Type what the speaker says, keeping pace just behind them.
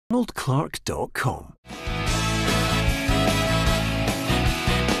ArnoldClark.com.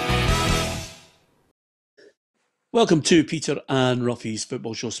 Welcome to Peter and Roughie's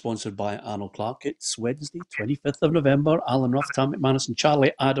football show, sponsored by Arnold Clark. It's Wednesday, 25th of November. Alan Rough, Tam McManus and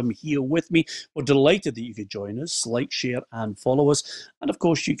Charlie Adam here with me. We're delighted that you could join us. Like, share and follow us. And of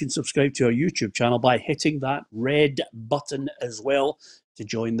course, you can subscribe to our YouTube channel by hitting that red button as well to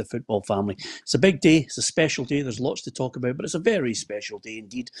join the football family. It's a big day. It's a special day. There's lots to talk about, but it's a very special day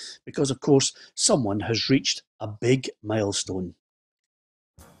indeed because, of course, someone has reached a big milestone.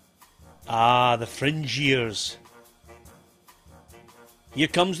 Ah, the fringe years. Here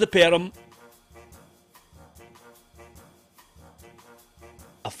comes the Perham.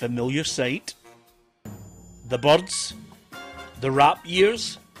 A familiar sight. The birds. The rap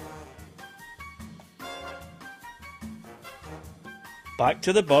years. Back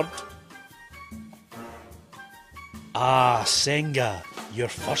to the bird. Ah, Senga, your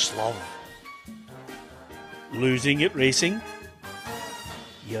first love. Losing at racing.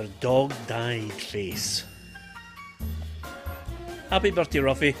 Your dog-dyed face. Happy birthday,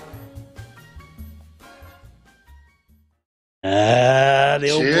 Roughie. The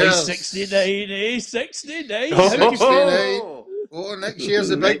old boy 69, eh? 69. Oh, 69. Oh, next year's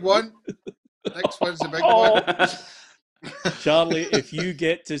the big one. Next one's the big one. Charlie, if you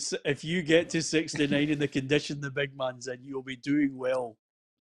get to 69 in the condition the big man's in, you'll be doing well.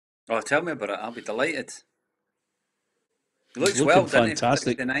 Oh, tell me about it. I'll be delighted. He looks He's well, looking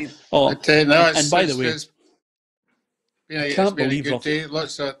fantastic. 69. Oh, and by the way, it's been a good day.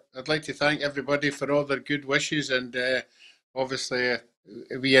 I'd like to thank everybody for all their good wishes and obviously a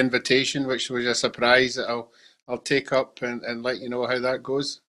wee invitation, which was a surprise that I'll take up and let you know how that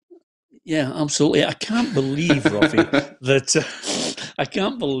goes. Yeah, absolutely. I can't believe, Roughie, that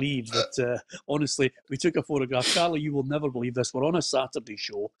honestly, we took a photograph. Charlie, you will never believe this. We're on a Saturday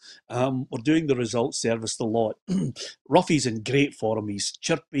show. We're doing the results service the lot. Roughie's in great form. He's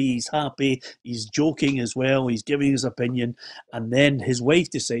chirpy, he's happy, he's joking as well, he's giving his opinion. And then his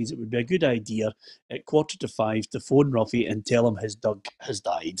wife decides it would be a good idea at 4:45 to phone Roughie and tell him his dog has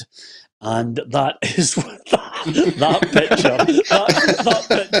died. And that is what that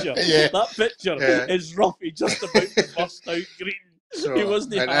picture is Roughie just about to bust out greeting. So, he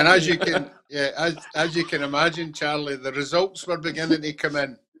wasn't and as you can imagine, Charlie, the results were beginning to come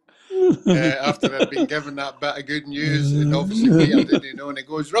in after I'd been given that bit of good news, and obviously Peter didn't know, and he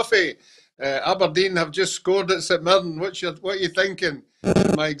goes, Roughie, Aberdeen have just scored at St Mirren. What are you thinking?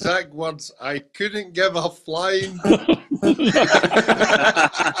 My exact words: I couldn't give a flying.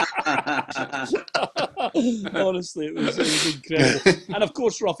 Honestly, it was incredible. And of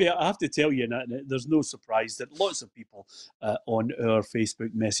course, Roughie, I have to tell you, there's no surprise that lots of people on our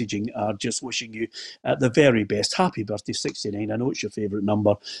Facebook messaging are just wishing you the very best. Happy birthday, 69. I know it's your favourite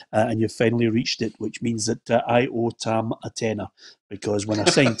number, and you've finally reached it, which means that I owe Tam a tenner. Because when I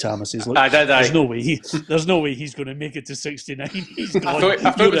signed Tam, I says, "Look, there's no way he's going to make it to 69." He's gone. I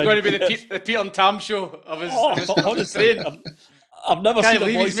thought it was going to be the Pete and Tam show. Honestly, I've never seen a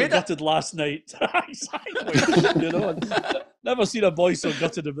boy so gutted last night. Exactly. Never seen a boy so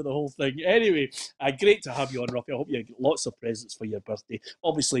gutted about the whole thing. Anyway, great to have you on, Roughie. I hope you get lots of presents for your birthday.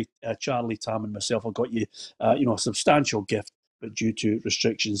 Obviously, Charlie, Tam, and myself have got you, a substantial gift. But due to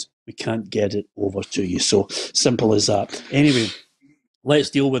restrictions, we can't get it over to you. So simple as that. Anyway,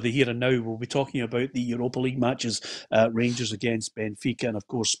 let's deal with the here and now. We'll be talking about the Europa League matches, Rangers against Benfica, and of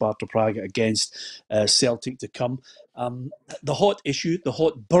course Sparta Prague against Celtic to come. The hot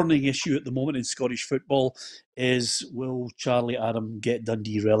burning issue at the moment in Scottish football is, will Charlie Adam get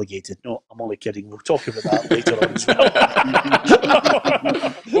Dundee relegated? No, I'm only kidding. We'll talk about that later on as well.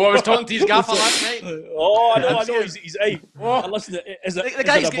 I was talking to his gaffer last night. Oh, I know. He's hey. Listen,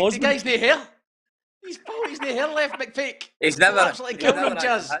 the guy's no hair. He's no hair left, McFake. He's never had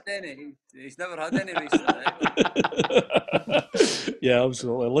any. He's never had any recently. Yeah,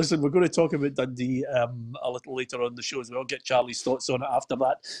 absolutely. Listen, we're going to talk about Dundee a little later on the show as well. I'll get Charlie's thoughts on it after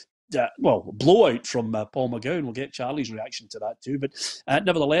that. Blowout from Paul McGowan. We'll get Charlie's reaction to that too. But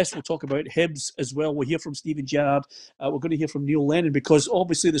nevertheless, we'll talk about Hibs as well. We'll hear from Stephen Gerrard. We're going to hear from Neil Lennon because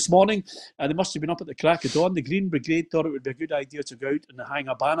obviously this morning they must have been up at the crack of dawn. The Green Brigade thought it would be a good idea to go out and hang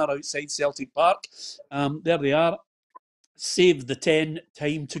a banner outside Celtic Park. There they are. Save the 10,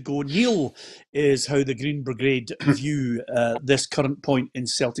 time to go. Neil is how the Green Brigade view this current point in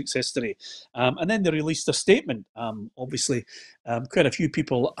Celtic's history. And then they released a statement. Obviously, quite a few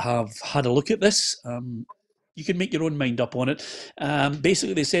people have had a look at this. You can make your own mind up on it.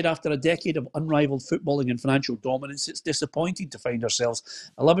 Basically, they said after a decade of unrivaled footballing and financial dominance, it's disappointing to find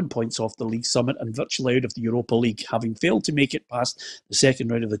ourselves 11 points off the league summit and virtually out of the Europa League, having failed to make it past the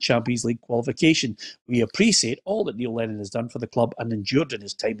second round of the Champions League qualification. We appreciate all that Neil Lennon has done for the club and endured in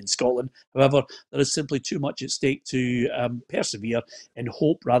his time in Scotland. However, there is simply too much at stake to persevere in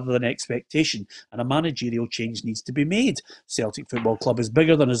hope rather than expectation, and a managerial change needs to be made. Celtic Football Club is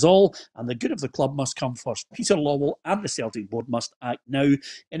bigger than us all, and the good of the club must come first. Peter Lawwell and the Celtic board must act now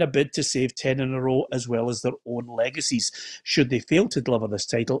in a bid to save 10 in a row as well as their own legacies. Should they fail to deliver this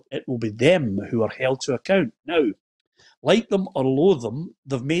title, it will be them who are held to account. Now, like them or loathe them,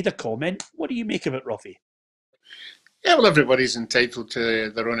 they've made a comment. What do you make of it, Roughie? Yeah, well, everybody's entitled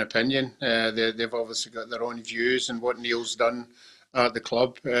to their own opinion. They've obviously got their own views and what Neil's done at the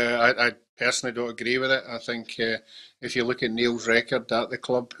club. I personally don't agree with it. I think if you look at Neil's record at the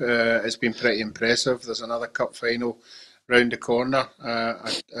club, it's been pretty impressive. There's another cup final round the corner.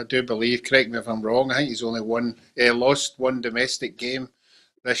 I do believe, correct me if I'm wrong, I think he's only lost one domestic game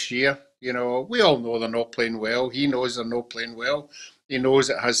this year. You know, we all know they're not playing well. He knows they're not playing well. He knows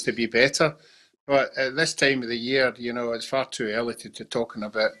it has to be better. But at this time of the year, you know, it's far too early to talking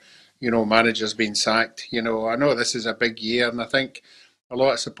about, you know, managers being sacked. You know, I know this is a big year, and I think a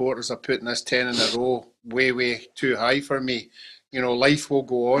lot of supporters are putting this 10 in a row way, way too high for me. You know, life will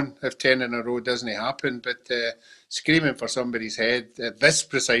go on if 10 in a row doesn't happen, but screaming for somebody's head at this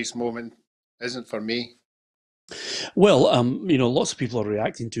precise moment isn't for me. Well, you know, lots of people are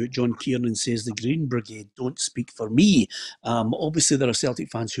reacting to it. John Kiernan says the Green Brigade don't speak for me. Obviously, there are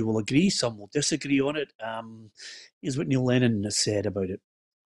Celtic fans who will agree, some will disagree on it. Here's what Neil Lennon has said about it.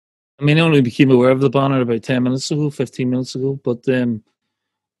 I mean, I only became aware of the banner about 10 minutes ago, 15 minutes ago, but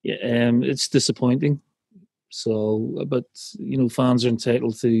it's disappointing. So, but, you know, fans are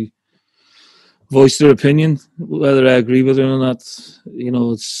entitled to voice their opinion. Whether I agree with it or not, you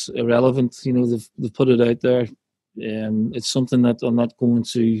know, it's irrelevant. You know, they've put it out there. It's something that I'm not going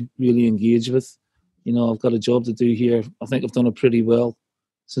to really engage with. You know, I've got a job to do here. I think I've done it pretty well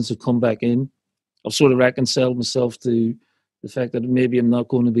since I've come back in. I've sort of reconciled myself to the fact that maybe I'm not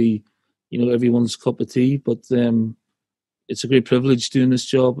going to be, you know, everyone's cup of tea, but it's a great privilege doing this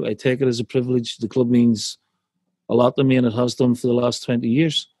job. I take it as a privilege. The club means a lot to me, and it has done for the last 20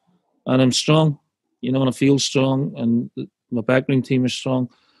 years. And I'm strong, you know, and I feel strong, and my backroom team is strong,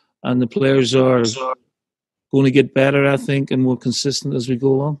 and the players are going to get better, I think, and more consistent as we go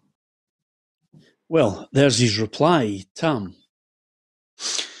along. Well, there's his reply, Tam.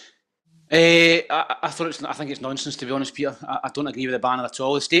 I think it's nonsense, to be honest, Peter. I don't agree with the banner at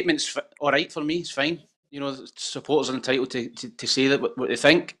all. The statement's all right for me. It's fine. You know, supporters are entitled to say that what they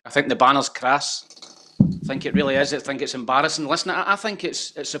think. I think the banner's crass. I think it really is. I think it's embarrassing. Listen, I think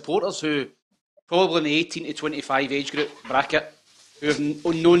it's supporters who probably in the 18 to 25 age group bracket who have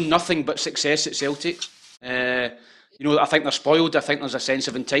known nothing but success at Celtic. You know, I think they're spoiled. I think there's a sense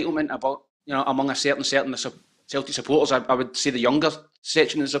of entitlement about, you know, among a certain Celtic supporters. I would say the younger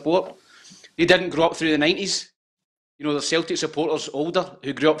section of the support. They didn't grow up through the 90s. You know, the Celtic supporters older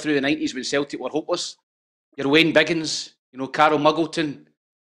who grew up through the 90s when Celtic were hopeless. Your Wayne Biggins, you know, Carol Muggleton,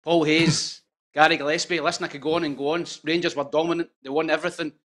 Paul Hayes, Gary Gillespie. Listen, I could go on and go on. Rangers were dominant. They won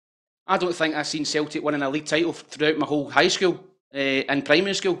everything. I don't think I've seen Celtic winning a league title throughout my whole high school and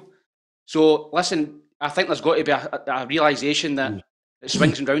primary school. So, listen, I think there's got to be a realisation that it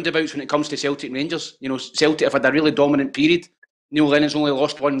swings and roundabouts when it comes to Celtic and Rangers. You know, Celtic have had a really dominant period. Neil Lennon's only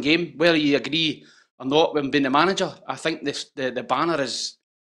lost one game. Whether you agree or not with him being the manager, I think the banner is,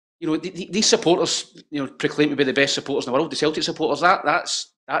 you know, these supporters, you know, proclaim to be the best supporters in the world. The Celtic supporters, that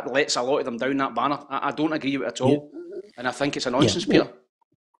lets a lot of them down, that banner. I don't agree with it at all. And I think it's a nonsense, Peter.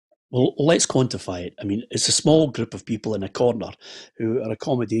 Well, let's quantify it. I mean, it's a small group of people in a corner who are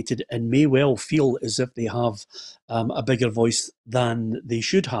accommodated and may well feel as if they have a bigger voice than they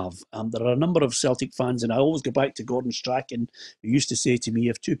should have. There are a number of Celtic fans, and I always go back to Gordon Strachan, who used to say to me,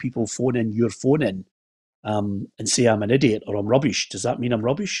 if two people phone in your phone in and say I'm an idiot or I'm rubbish, does that mean I'm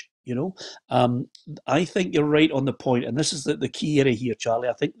rubbish? You know, I think you're right on the point, and this is the key area here, Charlie.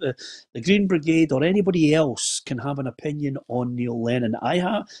 I think the Green Brigade or anybody else can have an opinion on Neil Lennon.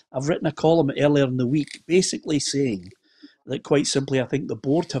 I've written a column earlier in the week basically saying that, quite simply, I think the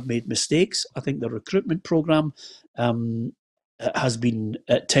board have made mistakes. I think the recruitment programme has been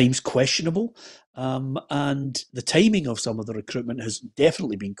at times questionable, and the timing of some of the recruitment has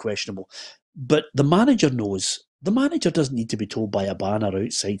definitely been questionable. But the manager knows. The manager doesn't need to be told by a banner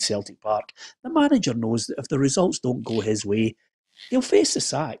outside Celtic Park. The manager knows that if the results don't go his way, he'll face the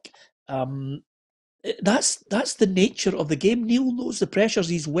sack. That's the nature of the game. Neil knows the pressures.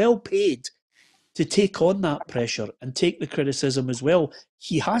 He's well paid. to take on that pressure and take the criticism as well.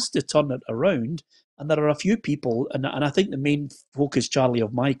 He has to turn it around. And there are a few people, and I think the main focus, Charlie,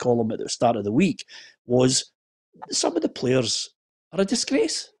 of my column at the start of the week was some of the players are a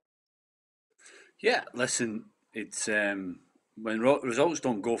disgrace. Yeah, listen, it's when results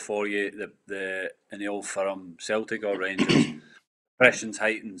don't go for you, in the old firm, Celtic or Rangers, pression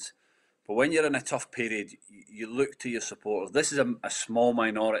heightens. But when you're in a tough period, you look to your supporters. This is a small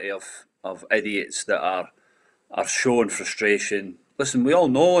minority of idiots that are showing frustration. Listen, we all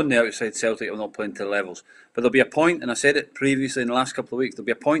know on the outside Celtic are not playing to the levels. But there'll be a point, and I said it previously in the last couple of weeks, there'll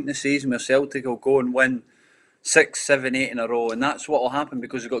be a point in the season where Celtic will go and win 6, 7, 8 in a row, and that's what will happen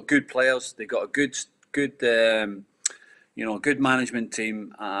because they've got good players, they've got a good good management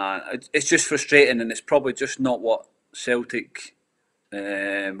team. It's just frustrating, and it's probably just not what Celtic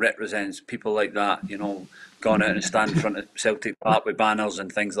represents. People like that, going out and stand in front of Celtic Park with banners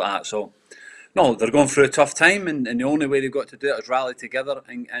and things like that. So, no, they're going through a tough time, and the only way they've got to do it is rally together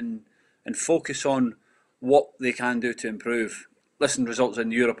and focus on what they can do to improve. Listen, results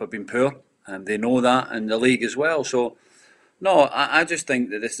in Europe have been poor, and they know that, and the league as well. So, no, I just think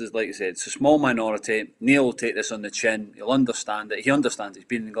that this is, like I said, it's a small minority. Neil will take this on the chin. He'll understand it. He understands it. He's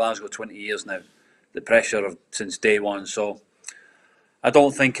been in Glasgow 20 years now. The pressure since day one. So I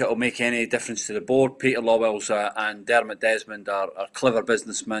don't think it'll make any difference to the board. Peter Lawwell's and Dermot Desmond are clever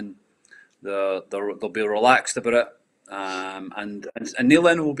businessmen. They'll be relaxed about it. And Neil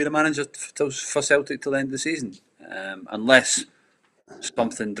Lennon will be the manager for Celtic till the end of the season, unless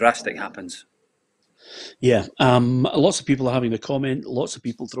something drastic happens. Yeah, lots of people are having a comment, lots of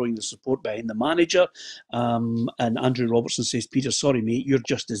people throwing the support behind the manager. And Andrew Robertson says, Peter, sorry, mate, you're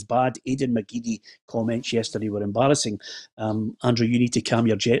just as bad. Aidan McGeady comments yesterday were embarrassing. Andrew, you need to calm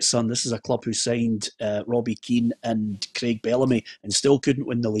your jets, son. This is a club who signed Robbie Keane and Craig Bellamy and still couldn't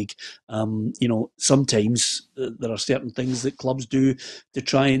win the league. Sometimes there are certain things that clubs do to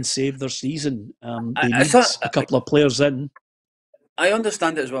try and save their season. They need a couple of players in. I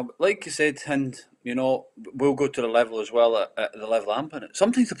understand it as well. But like you said, and we'll go to the level as well at the level I'm putting it.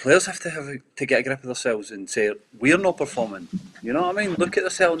 Sometimes the players have to get a grip of themselves and say, we're not performing. You know what I mean? Look at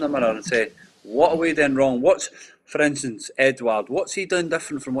themselves in the mirror and say, what are we doing wrong? For instance, Edouard, what's he done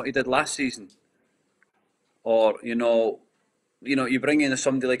different from what he did last season? Or, you bring in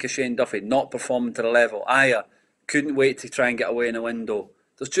somebody like a Shane Duffy, not performing to the level. Aya couldn't wait to try and get away in a window.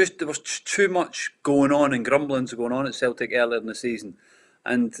 There was too much going on and grumblings going on at Celtic earlier in the season,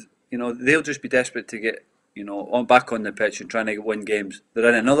 and they'll just be desperate to get back on the pitch and trying to win games. They're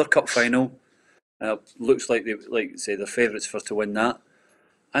in another cup final. Looks like they're favourites to win that,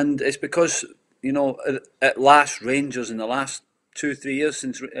 and it's because at last Rangers in the last 2-3 years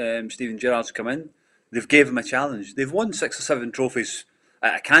since Steven Gerrard's come in, they've gave him a challenge. They've won 6 or 7 trophies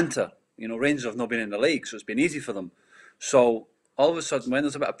at a canter. Rangers have not been in the league, so it's been easy for them. So all of a sudden, when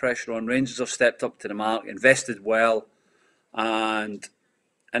there's a bit of pressure on, Rangers have stepped up to the mark, invested well, and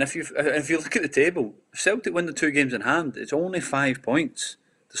if you look at the table, if Celtic win the 2 games in hand, it's only 5 points.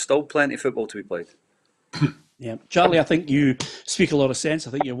 There's still plenty of football to be played. Yeah, Charlie, I think you speak a lot of sense.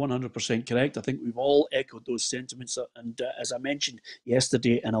 I think you're 100% correct. I think we've all echoed those sentiments. And as I mentioned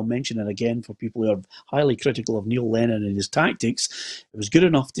yesterday, and I'll mention it again for people who are highly critical of Neil Lennon and his tactics, it was good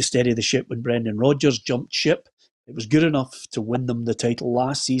enough to steady the ship when Brendan Rodgers jumped ship. It was good enough to win them the title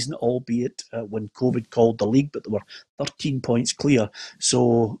last season, albeit when COVID called the league, but they were 13 points clear.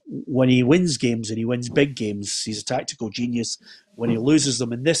 So when he wins games and he wins big games, he's a tactical genius. When he loses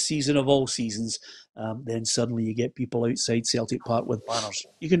them in this season of all seasons, then suddenly you get people outside Celtic Park with banners.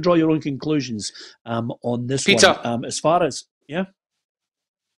 You can draw your own conclusions on this Peter, one. As far as, yeah?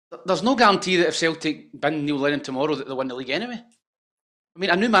 There's no guarantee that if Celtic bin Neil Lennon tomorrow that they'll win the league anyway. I mean,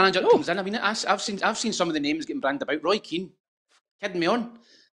 a new manager comes in. I mean, I've seen some of the names getting branded about. Roy Keane, kidding me on,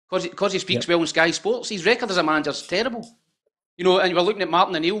 because he speaks well on Sky Sports. His record as a manager is terrible. And we're looking at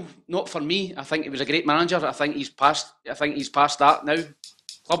Martin O'Neill. Not for me. I think he was a great manager. I think he's past that now.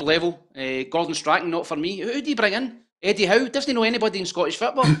 Club level. Gordon Strachan, not for me. Who do you bring in? Eddie Howe doesn't know anybody in Scottish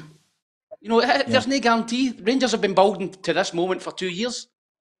football. There's no guarantee. Rangers have been building to this moment for 2 years.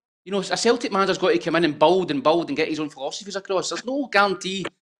 A Celtic manager's got to come in and build and get his own philosophies across. There's no guarantee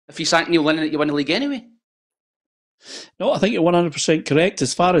if you sack Neil Lennon that you win the league anyway. No, I think you're 100% correct.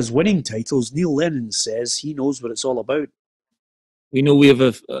 As far as winning titles, Neil Lennon says he knows what it's all about. We know we have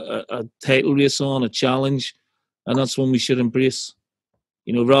a title race on, a challenge, and that's one we should embrace.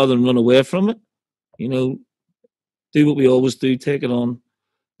 Rather than run away from it, do what we always do, take it on.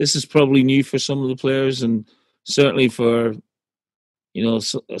 This is probably new for some of the players and certainly for a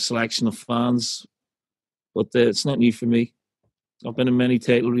selection of fans, but it's not new for me. I've been in many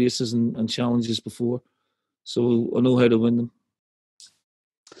title races and challenges before, so I know how to win them.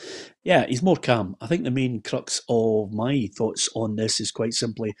 Yeah, he's more calm. I think the main crux of my thoughts on this is quite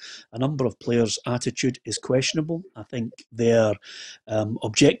simply a number of players' attitude is questionable. I think their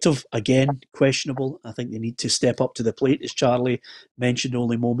objective, again, questionable. I think they need to step up to the plate, as Charlie mentioned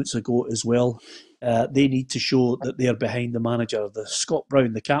only moments ago as well. They need to show that they're behind the manager. Scott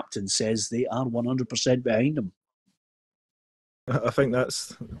Brown, the captain, says they are 100% behind him. I think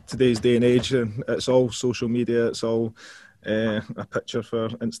that's today's day and age. It's all social media. It's all a picture for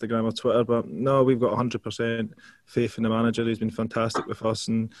Instagram or Twitter. But no, we've got 100% faith in the manager. He's been fantastic with us,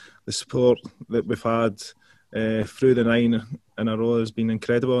 and the support that we've had through the 9 in a row has been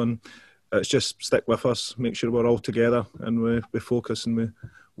incredible. And it's just stick with us, make sure we're all together, and we focus and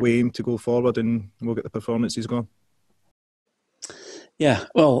we aim to go forward, and we'll get the performances going. Yeah,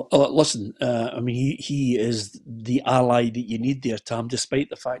 well, listen, I mean, he is the ally that you need there, Tam, despite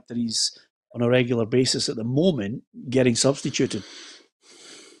the fact that he's on a regular basis at the moment getting substituted.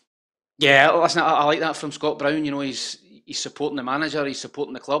 Yeah, listen, I like that from Scott Brown. You know, he's supporting the manager, he's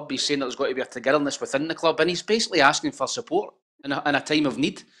supporting the club, he's saying that there's got to be a togetherness within the club, and he's basically asking for support in a time of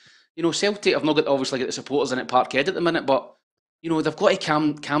need. You know, Celtic have not got obviously got the supporters in at Parkhead at the minute, but you know they've got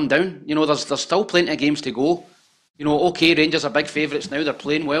to calm down. You know, there's still plenty of games to go. You know, okay, Rangers are big favourites now, they're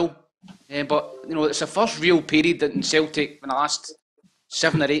playing well. But, you know, it's the first real period that in Celtic in the last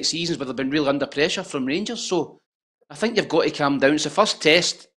 7 or 8 seasons where they've been real under pressure from Rangers. So I think you've got to calm down. It's the first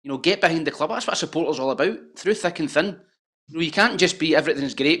test, you know, get behind the club. That's what a supporter's all about, through thick and thin. You know, you can't just be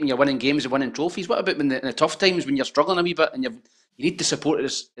everything's great when you're winning games and winning trophies. What about in the tough times when you're struggling a wee bit and you need the support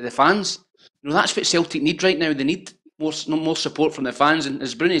of the fans? You know, that's what Celtic need right now. They need more support from the fans. And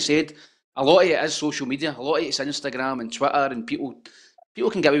as Bruni said, a lot of it is social media. A lot of it is Instagram and Twitter, and people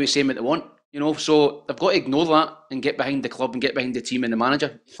can get away with saying what they want, you know. So they've got to ignore that and get behind the club and get behind the team and the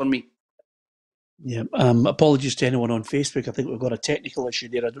manager, for me. Yeah, apologies to anyone on Facebook. I think we've got a technical issue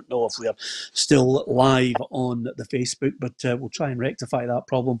there. I don't know if we're still live on the Facebook, but we'll try and rectify that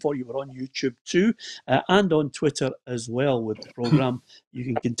problem for you. We're on YouTube too, and on Twitter as well with the programme. You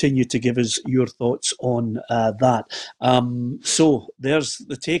can continue to give us your thoughts on that. So there's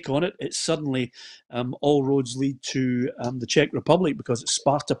the take on it. It's suddenly all roads lead to the Czech Republic, because it's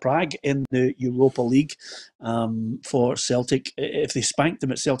Sparta Prague in the Europa League for Celtic. If they spanked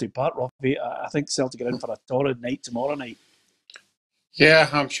them at Celtic Park, Roughie, I think Celtic are in for a torrid night tomorrow night. Yeah,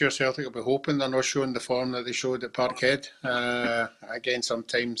 I'm sure Celtic will be hoping they're not showing the form that they showed at Parkhead. Again,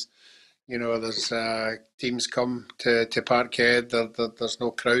 sometimes, you know, there's teams come to Parkhead, there's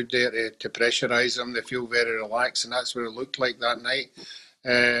no crowd there to pressurise them. They feel very relaxed, and that's what it looked like that night.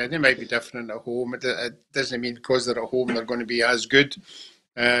 They might be different at home. It doesn't mean because they're at home they're going to be as good.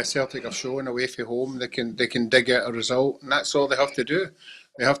 Celtic are showing away from home they can dig out a result, and that's all they have to do.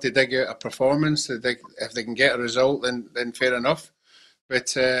 They have to dig out a performance. If they can get a result, then fair enough.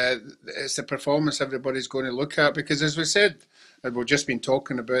 But it's the performance everybody's going to look at, because as we said, and we've just been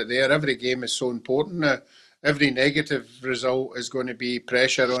talking about there, every game is so important now. Every negative result is going to be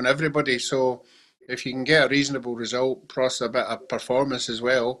pressure on everybody. So if you can get a reasonable result plus a bit of performance as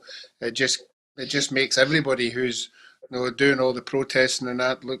well, it just makes everybody who's, you know, doing all the protesting and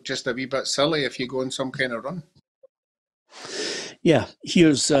that look just a wee bit silly if you go on some kind of run. Yeah,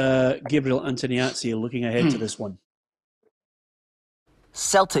 here's Gabriel Antoniazzi looking ahead to this one.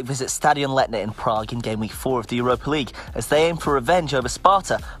 Celtic visit Stadion Letna in Prague in game week 4 of the Europa League as they aim for revenge over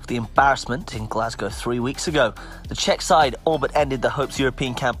Sparta for the embarrassment in Glasgow 3 weeks ago. The Czech side all but ended the Hopes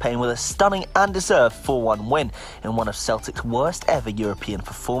European campaign with a stunning and deserved 4-1 win in one of Celtic's worst ever European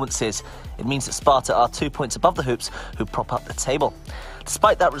performances. It means that Sparta are 2 points above the Hoops, who prop up the table.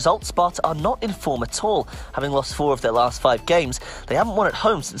 Despite that result, Sparta are not in form at all. Having lost 4 of their last 5 games, they haven't won at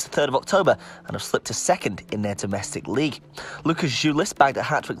home since the 3rd of October and have slipped to 2nd in their domestic league. Lucas Julis bagged a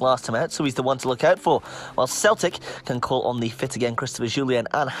hat-trick last time out, so he's the one to look out for, while Celtic can call on the fit-again Christopher Julian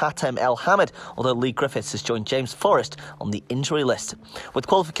and Hatem El Hamid, although Lee Griffiths has joined James Forrest on the injury list. With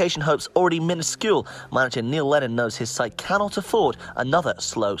qualification hopes already minuscule, manager Neil Lennon knows his side cannot afford another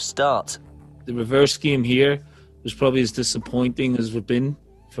slow start. The reverse game here was probably as disappointing as we've been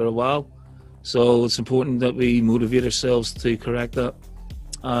for a while. So it's important that we motivate ourselves to correct that.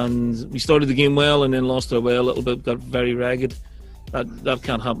 And we started the game well and then lost our way a little bit, got very ragged. That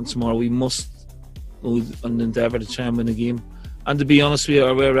can't happen tomorrow. We must endeavour to try and win a game. And to be honest with you,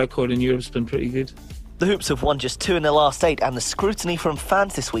 our away record in Europe's been pretty good. The Hoops have won just 2 in their last 8 and the scrutiny from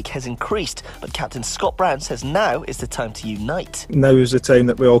fans this week has increased. But captain Scott Brown says now is the time to unite. Now is the time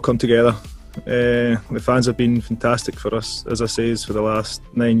that we all come together. The fans have been fantastic for us, as I say, for the last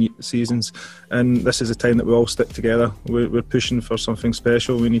 9 seasons, and this is a time that we all stick together. We're pushing for something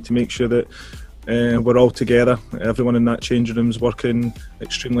special. We need to make sure that we're all together. Everyone in that changing room is working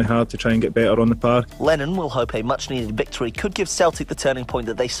extremely hard to try and get better on the park. Lennon will hope a much-needed victory could give Celtic the turning point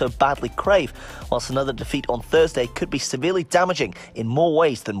that they so badly crave, whilst another defeat on Thursday could be severely damaging in more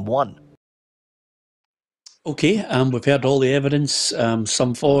ways than one. Okay, we've heard all the evidence,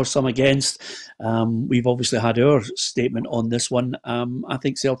 some for, some against. We've obviously had our statement on this one. I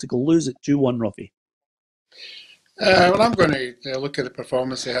think Celtic will lose it 2-1, Roughie. Well, I'm going to look at the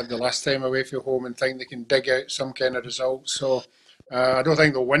performance they had the last time away from home and think they can dig out some kind of result. So I don't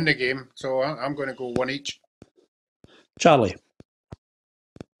think they'll win the game. So I'm going to go 1 each. Charlie?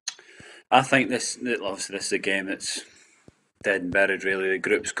 I think this is a game that's dead and buried, really. The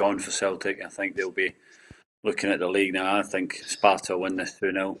group's gone for Celtic. I think they'll be looking at the league now. I think Sparta win this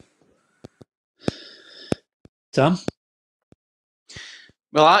 2-0. Tam?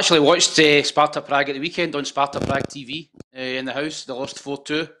 Well, I actually watched Sparta Prague at the weekend on Sparta Prague TV in the house. They lost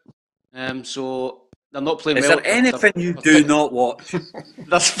 4-2. So they're not playing well. Is there anything you do not watch? They're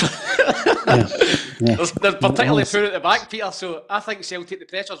particularly poor at the back, Peter. So I think Celtic, the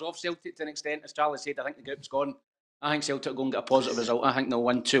pressure's off Celtic to an extent. As Charlie said, I think the group's gone. I think Celtic will go and get a positive result. I think they'll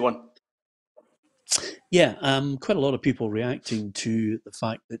win 2-1. Yeah, quite a lot of people reacting to the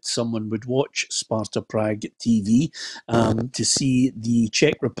fact that someone would watch Sparta Prague TV to see the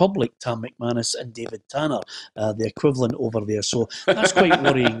Czech Republic, Tam McManus and David Tanner, the equivalent over there. So that's quite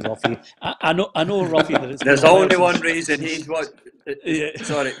worrying, Roughie. I know, Roughie, that it's... There's only one reason he's watching...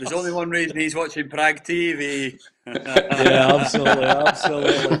 Sorry, there's only one reason he's watching Prague TV. Yeah, absolutely,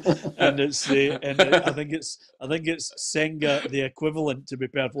 and it's I think it's Senga, the equivalent, to be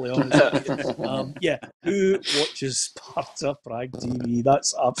perfectly honest. Yeah, who watches Sparta Prague TV?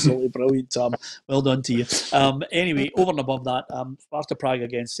 That's absolutely brilliant, Tom. Well done to you. Anyway, over and above that, Sparta Prague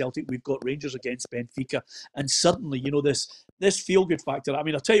against Celtic, we've got Rangers against Benfica, and suddenly, you know, this feel good factor. I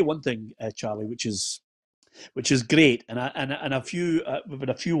mean, I'll tell you one thing, Charlie, which is great, and a few we've had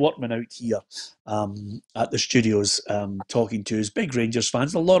a few workmen out here at the studios talking to us, big Rangers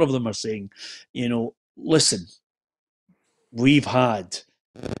fans. A lot of them are saying, you know, listen, we've had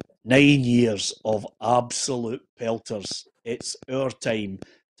 9 years of absolute pelters. It's our time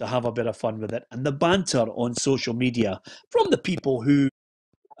to have a bit of fun with it. And the banter on social media from the people who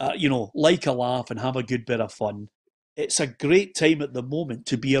like a laugh and have a good bit of fun. It's a great time at the moment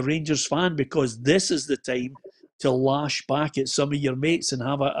to be a Rangers fan, because this is the time to lash back at some of your mates and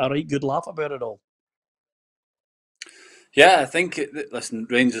have a right good laugh about it all. Yeah, I think, listen,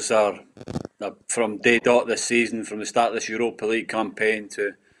 Rangers are, from day dot this season, from the start of this Europa League campaign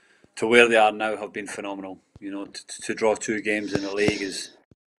to where they are now, have been phenomenal. You know, to draw 2 games in the league is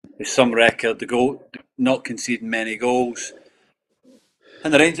some record. The goal, not conceding many goals.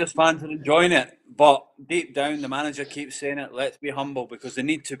 And the Rangers fans are enjoying it. But deep down, the manager keeps saying it, let's be humble, because they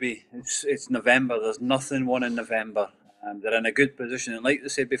need to be. It's November. There's nothing won in November. They're in a good position. And like I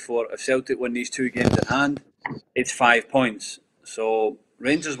said before, if Celtic win these 2 games in hand, it's 5 points. So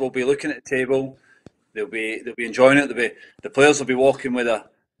Rangers will be looking at the table. They'll be enjoying it. The players will be walking with their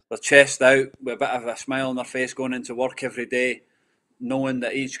chest out, with a bit of a smile on their face, going into work every day, knowing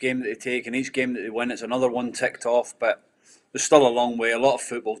that each game that they take and each game that they win, it's another one ticked off. But there's still a long way, a lot of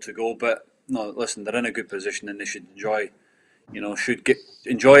football to go. But no, listen, they're in a good position and they should enjoy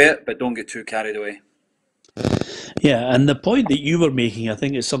it, but don't get too carried away. Yeah, and the point that you were making, I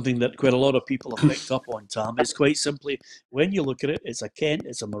think, is something that quite a lot of people have picked up on, Tam. It's quite simply, when you look at it, it's a Kent,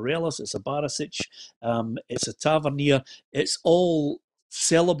 it's a Morelos, it's a Barisic, it's a Tavernier. It's all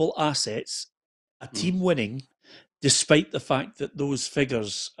sellable assets. A team winning, despite the fact that those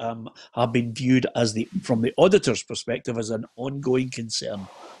figures have been viewed as from the auditor's perspective as an ongoing concern.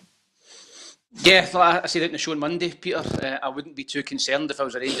 Yeah, like I said it in the show on Monday, Peter, I wouldn't be too concerned if I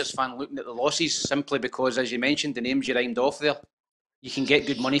was a Rangers fan looking at the losses, simply because, as you mentioned, the names you rhymed off there, you can get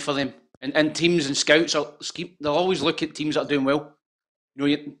good money for them. And teams and scouts, they'll always look at teams that are doing well.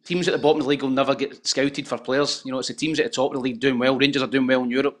 You know, teams at the bottom of the league will never get scouted for players. You know, it's the teams at the top of the league doing well. Rangers are doing well in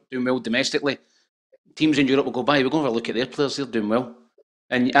Europe, doing well domestically. Teams in Europe will go by, we're going to have a look at their players, they're doing well.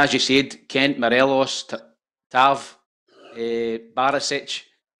 And as you said, Kent, Morelos, Tav, Barisic,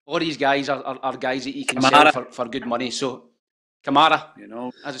 all these guys are guys that you can sell for good money. So, Kamara, you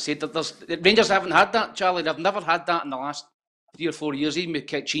know, as I said, the Rangers haven't had that, Charlie. They've never had that in the last 3 or 4 years, even with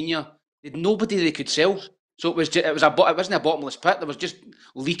Kitchinia. They had nobody they could sell. So it wasn't a bottomless pit. There was just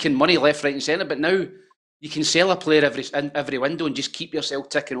leaking money left, right and centre. But now you can sell a player every window and just keep yourself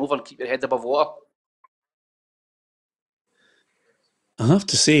ticking over and keep your head above water. I have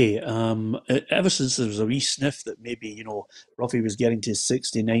to say, ever since there was a wee sniff that maybe, Roughie was getting to his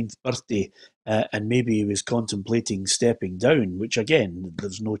 69th birthday and maybe he was contemplating stepping down, which again,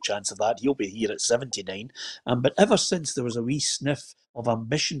 there's no chance of that. He'll be here at 79. But ever since there was a wee sniff of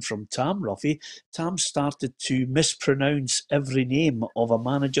ambition from Tam, Roughie, Tam started to mispronounce every name of a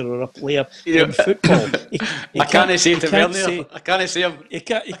manager or a player in football. I can't say to Vernier. I can't say him. He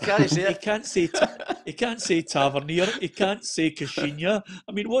can't say Tavernier. He can't say Kashinya.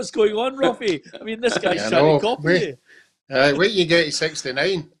 I mean, what's going on, Roughie? I mean, this guy's trying to copy you. Wait, you get to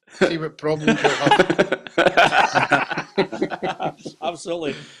 69. See what problems you'll have.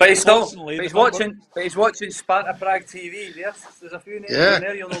 Absolutely. But he's watching Sparta Prague TV. There's a few names in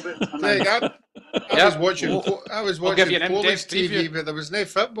there you'll know about. I was watching Polish TV, but there was no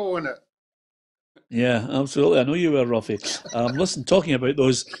football in it. Yeah, absolutely. I know you were, Roughie. Listen, talking about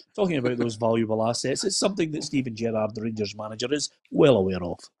those valuable assets, it's something that Steven Gerrard, the Rangers manager, is well aware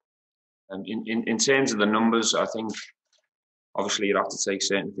of. In terms of the numbers, I think obviously you'd have to take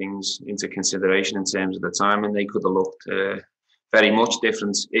certain things into consideration in terms of the time, and they could have looked very much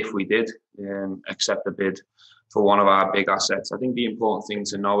different if we did accept the bid for one of our big assets. I think the important thing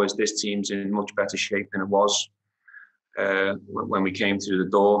to know is this team's in much better shape than it was when we came through the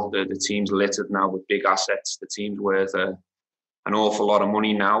door. The team's littered now with big assets. The team's worth an awful lot of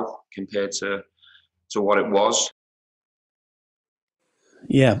money now compared to what it was.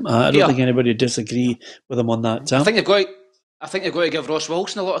 Yeah, I don't think anybody would disagree with him on that, Tam. I think they've got to give Ross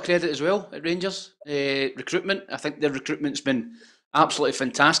Wilson a lot of credit as well at Rangers. Recruitment, I think their recruitment's been absolutely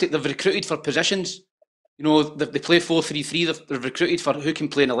fantastic. They've recruited for positions. They play 4-3-3. They've recruited for who can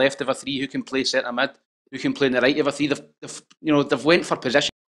play in the left of a three, who can play centre mid, who can play in the right of a three. They've went for position.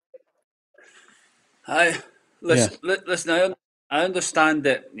 Listen, I understand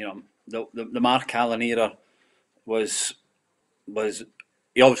that the Mark Allen era was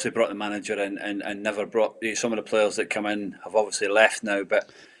he obviously brought the manager in and never brought some of the players that come in have obviously left now. But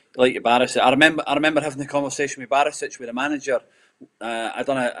like Barisic, I remember having a conversation with Barisic with the manager. I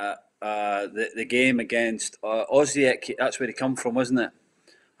done the game against Osijek. That's where he come from, wasn't it?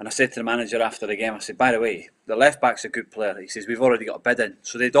 And I said to the manager after the game, I said, by the way, the left back's a good player. He says, we've already got a bid in.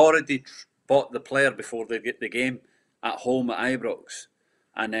 So they'd already bought the player before they get the game at home at Ibrox.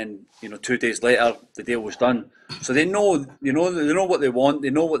 And then, 2 days later, the deal was done. So they know, they know what they want, they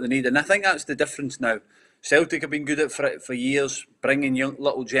know what they need. And I think that's the difference now. Celtic have been good at it for years, bringing young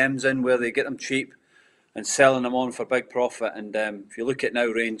little gems in where they get them cheap and selling them on for big profit. And if you look at now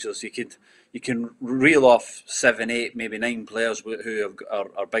Rangers, you can reel off 7, 8, maybe 9 players who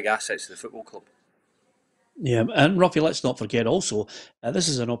are big assets to the football club. Yeah, and Roughie, let's not forget also, this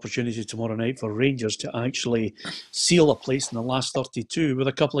is an opportunity tomorrow night for Rangers to actually seal a place in the last 32 with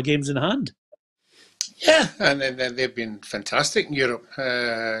a couple of games in hand. Yeah, and then they've been fantastic in Europe.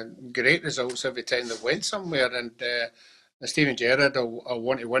 Great results every time they've went somewhere. And Steven Gerrard will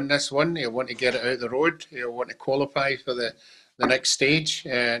want to win this one. He'll want to get it out the road. He'll want to qualify for the next stage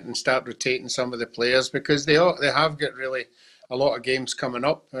and start rotating some of the players because they have got really a lot of games coming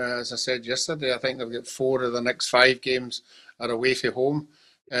up. As I said yesterday, I think they've got 4 of the next 5 games are away from home.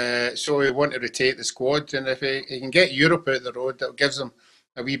 So we want to rotate the squad. And if he can get Europe out the road, that gives them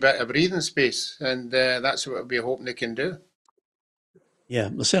a wee bit of breathing space. And that's what we're hoping they can do. Yeah,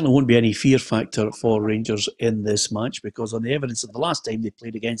 there certainly won't be any fear factor for Rangers in this match because on the evidence of the last time they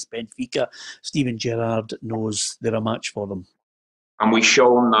played against Benfica, Steven Gerrard knows they're a match for them. And we've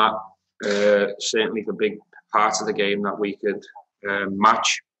shown that certainly for big parts of the game that we could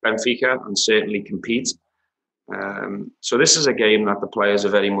match Benfica and certainly compete. So this is a game that the players are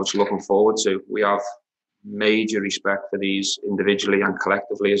very much looking forward to. We have major respect for these individually and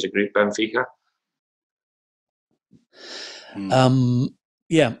collectively as a group, Benfica.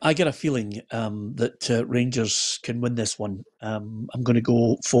 Yeah, I get a feeling that Rangers can win this one. I'm going to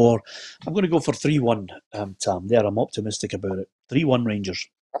go for 3-1. Tam, there, I'm optimistic about it. 3-1 Rangers.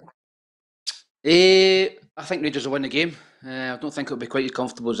 I think Rangers will win the game. I don't think it'll be quite as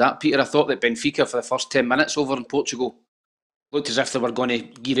comfortable as that, Peter. I thought that Benfica for the first 10 minutes over in Portugal looked as if they were going to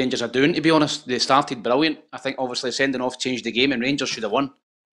give Rangers a doing, to be honest. They started brilliant. I think obviously sending off changed the game and Rangers should have won.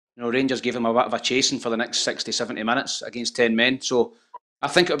 Rangers gave them a bit of a chasing for the next 60, 70 minutes against 10 men. So I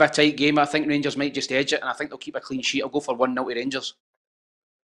think it'll be a tight game. I think Rangers might just edge it and I think they'll keep a clean sheet. I'll go for 1-0 to Rangers.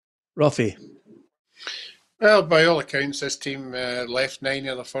 Roughie. Well, by all accounts, this team left 9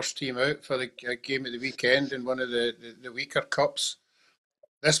 of the first team out for the game of the weekend in one of the weaker cups.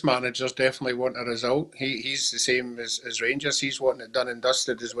 This manager's definitely wanting a result. He's the same as Rangers. He's wanting it done and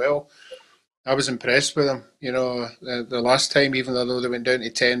dusted as well. I was impressed with him. The last time, even though they went down to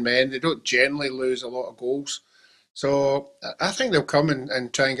 10 men, they don't generally lose a lot of goals. So I think they'll come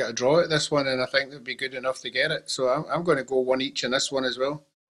and try and get a draw at this one, and I think they'll be good enough to get it. So I'm going to go one each in this one as well.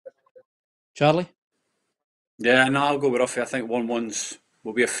 Charlie? Yeah, no, I'll go with Roughie. I think 1-1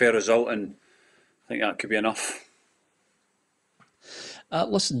 will be a fair result, and I think that could be enough.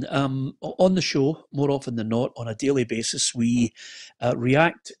 Listen, on the show, more often than not, on a daily basis, we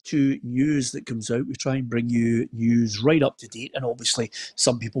react to news that comes out. We try and bring you news right up to date. And obviously,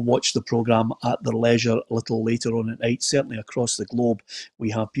 some people watch the programme at their leisure a little later on at night. Certainly across the globe, we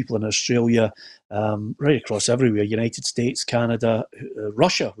have people in Australia, right across everywhere, United States, Canada,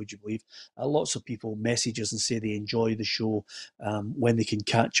 Russia, would you believe? Lots of people message us and say they enjoy the show when they can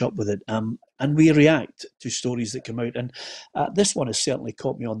catch up with it. And we react to stories that come out. And this one has certainly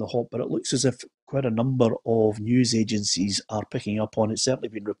caught me on the hop, but it looks as if quite a number of news agencies are picking up on it. It's certainly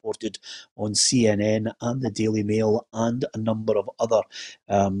been reported on CNN and the Daily Mail, and a number of other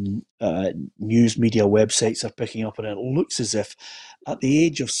news media websites are picking up on it. It looks as if at the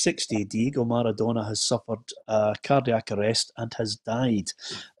age of 60, Diego Maradona has suffered cardiac arrest and has died.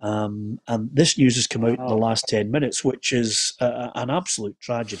 And this news has come out in the last 10 minutes, which is an absolute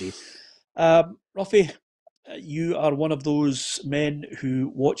tragedy. Roughie, you are one of those men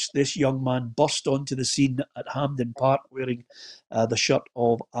who watched this young man burst onto the scene at Hampden Park wearing the shirt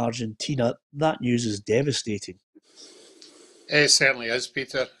of Argentina. That news is devastating. It certainly is,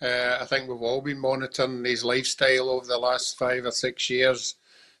 Peter. I think we've all been monitoring his lifestyle over the last 5 or 6 years,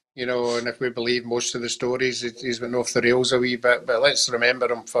 you know, and if we believe most of the stories, he's went off the rails a wee bit, but let's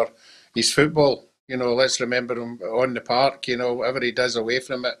remember him for his football. You know, let's remember him on the park, you know, whatever he does away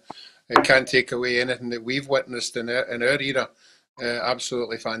from it. It can't take away anything that we've witnessed in our era.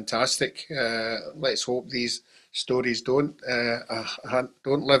 Absolutely fantastic. Let's hope these stories don't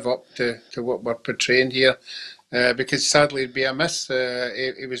live up to what we're portraying here, because sadly it'd be a miss.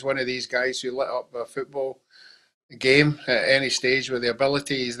 He was one of these guys who lit up a football game at any stage with the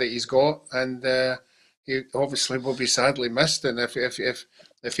abilities that he's got, and he obviously will be sadly missed. And if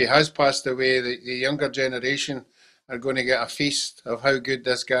he has passed away, the younger generation are going to get a feast of how good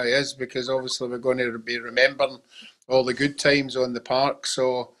this guy is, because obviously we're going to be remembering all the good times on the park.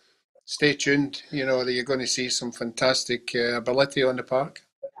 So stay tuned, you know, that you're going to see some fantastic ability on the park.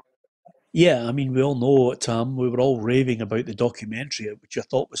 Yeah, I mean, we all know, Tam, we were all raving about the documentary, which I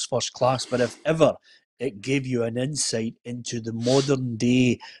thought was first class, but if ever it gave you an insight into the modern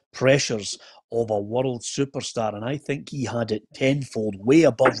day pressures of a world superstar, and I think he had it tenfold, way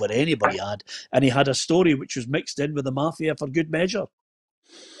above what anybody had, and he had a story which was mixed in with the mafia for good measure.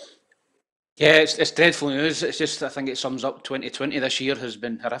 Yeah, it's dreadful news. It's just, I think it sums up 2020 this year has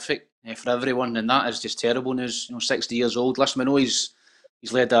been horrific for everyone, and that is just terrible news. You know, 60 years old. Listen, I know he's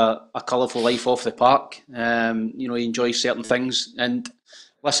led a colourful life off the park. You know, he enjoys certain things, and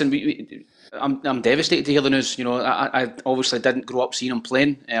listen, I'm devastated to hear the news. You know, I obviously didn't grow up seeing him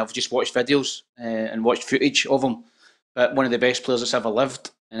playing. I've just watched videos and watched footage of him. But one of the best players that's ever lived,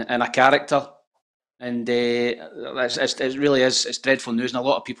 and a character. And it really is. It's dreadful news, and a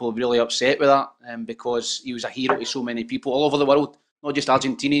lot of people are really upset with that, because he was a hero to so many people all over the world, not just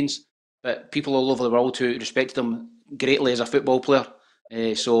Argentinians, but people all over the world who respected him greatly as a football player.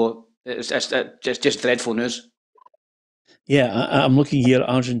 So it's just dreadful news. Yeah, I'm looking here at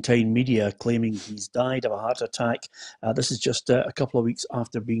Argentine media claiming he's died of a heart attack. This is just a couple of weeks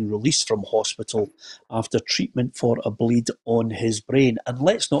after being released from hospital after treatment for a bleed on his brain. And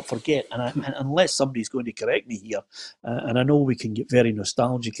let's not forget, and unless somebody's going to correct me here, and I know we can get very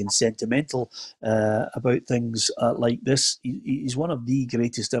nostalgic and sentimental about things like this, he's one of the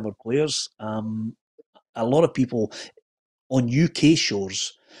greatest ever players. A lot of people on UK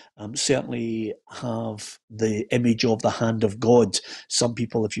shores certainly have the image of the hand of God. Some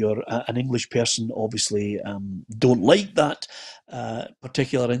people, if you're an English person, obviously don't like that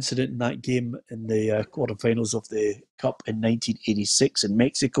particular incident in that game in the quarterfinals of the Cup in 1986 in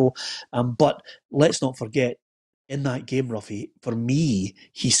Mexico. But let's not forget, in that game, Roughie, for me,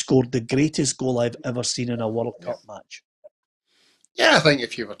 he scored the greatest goal I've ever seen in a World Cup match. Yeah, I think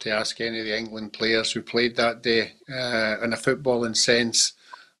if you were to ask any of the England players who played that day in a footballing sense,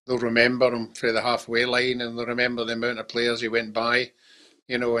 they'll remember him for the halfway line, and they'll remember the amount of players he went by,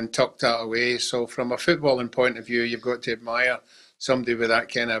 you know, and tucked that away. So from a footballing point of view, you've got to admire somebody with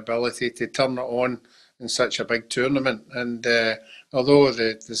that kind of ability to turn it on in such a big tournament. And although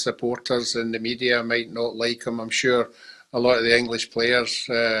the supporters and the media might not like him, I'm sure a lot of the English players,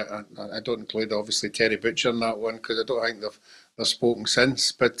 I don't include obviously Terry Butcher in that one, because I don't think they've spoken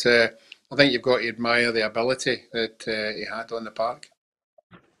since, but I think you've got to admire the ability that he had on the park.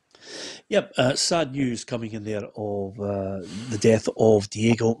 Yep, sad news coming in there of the death of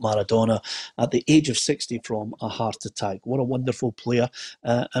Diego Maradona at the age of 60 from a heart attack. What a wonderful player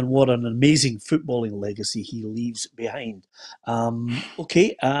and what an amazing footballing legacy he leaves behind.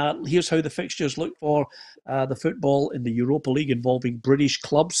 Here's how the fixtures look for the football in the Europa League involving British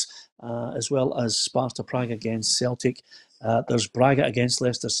clubs, as well as Sparta Prague against Celtic. There's Braga against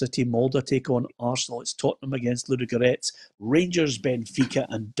Leicester City, Molde take on Arsenal, it's Tottenham against Ludogorets, Rangers, Benfica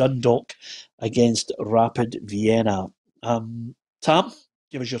and Dundalk against Rapid Vienna. Tam,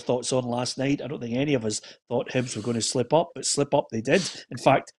 give us your thoughts on last night. I don't think any of us thought Hibs were going to slip up, but slip up they did. In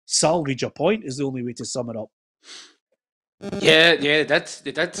fact, salvage a point is the only way to sum it up. Yeah, they did.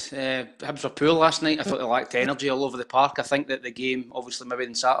 Hibs were poor last night. I thought they lacked energy all over the park. I think that the game, obviously maybe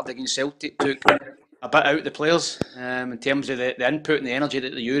on Saturday against Celtic, took a bit out of the players in terms of the input and the energy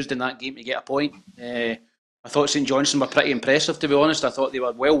that they used in that game to get a point. I thought St Johnstone were pretty impressive, to be honest. I thought they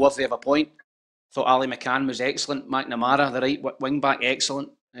were well worthy of a point. I thought Ali McCann was excellent. McNamara, the right wing back, excellent.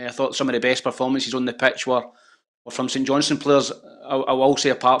 I thought some of the best performances on the pitch were from St Johnstone players. I will say,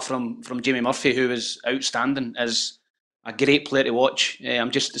 apart from Jamie Murphy, who was outstanding, as a great player to watch.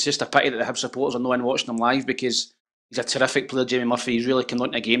 It's just a pity that the Hibs supporters are not in watching him live, because he's a terrific player, Jamie Murphy. He's really come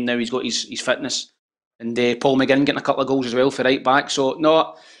on to the game now. He's got his fitness. And Paul McGinn getting a couple of goals as well for right back. So,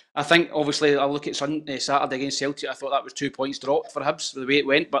 no, I think, obviously, I look at Saturday against Celtic, I thought that was 2 points dropped for Hibs, the way it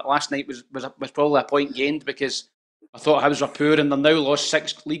went. But last night was probably a point gained, because I thought Hibs were poor, and they've now lost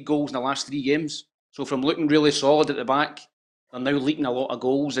 6 league goals in the last 3 games. So from looking really solid at the back, they're now leaking a lot of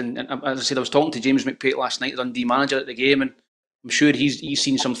goals. And as I said, I was talking to James McPate last night, the Dundee manager, at the game, and I'm sure he's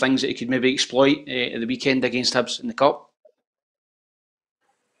seen some things that he could maybe exploit at the weekend against Hibs in the Cup.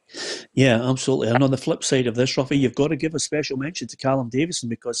 Yeah, absolutely. And on the flip side of this, Roughie, you've got to give a special mention to Callum Davison,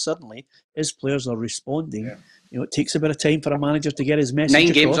 because suddenly his players are responding. Yeah. You know, it takes a bit of time for a manager to get his message 9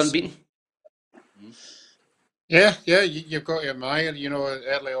 across. games unbeaten. Yeah, you've got to admire,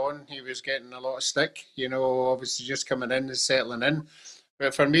 early on he was getting a lot of stick, obviously just coming in and settling in.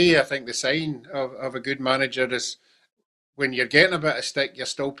 But for me, I think the sign of a good manager is when you're getting a bit of stick, you're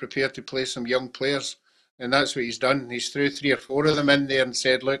still prepared to play some young players. And that's what he's done. He's threw 3 or 4 of them in there and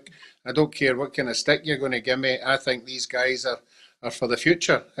said, look, I don't care what kind of stick you're going to give me. I think these guys are for the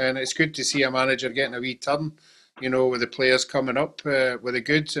future. And it's good to see a manager getting a wee turn, with the players coming up with the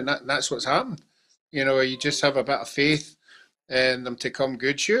goods. And that's what's happened. You just have a bit of faith in them to come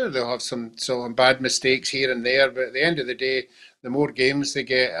good. Sure, they'll have some bad mistakes here and there. But at the end of the day, the more games they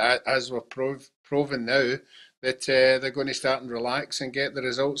get, as we're proven now, that they're going to start and relax and get the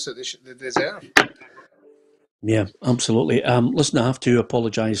results that they deserve. Yeah, absolutely. Listen, I have to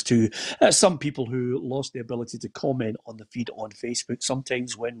apologise to some people who lost the ability to comment on the feed on Facebook.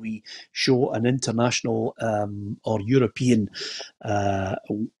 Sometimes when we show an international or European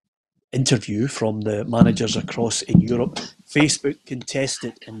interview from the managers across in Europe, Facebook can test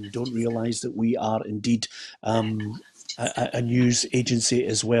it and don't realise that we are indeed a news agency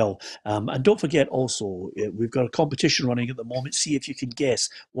as well. And don't forget also, we've got a competition running at the moment. See if you can guess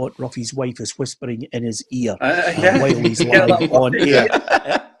what Roughie's wife is whispering in his ear while he's live on air.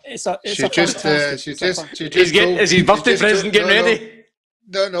 Is his birthday present getting ready?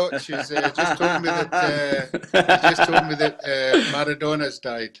 No, she's just told me that Maradona's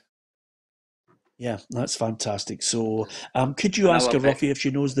died. Yeah, that's fantastic. So could you ask her, Roughie, if she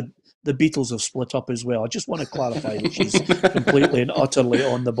knows the Beatles have split up as well? I just want to clarify that she's completely and utterly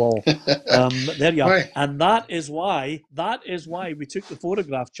on the ball. There you are. Why? And that is why we took the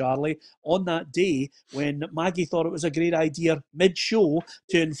photograph, Charlie, on that day when Maggie thought it was a great idea mid-show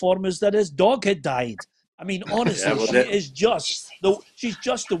to inform us that his dog had died. I mean, honestly, she's just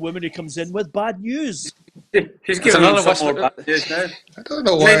the woman who comes in with bad news. She's giving me some more bad news now. I don't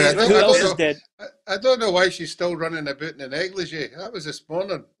know why. I don't know why she's still running about in a negligee. That was this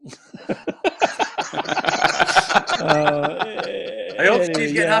morning. I hope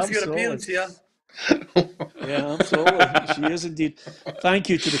she's getting half your appearance here. Yeah, absolutely. She is indeed. Thank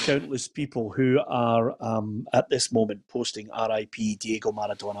you to the countless people who are at this moment posting RIP Diego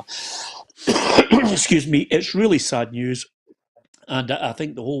Maradona. Excuse me. It's really sad news. And I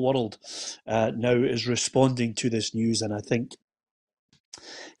think the whole world now is responding to this news. And I think,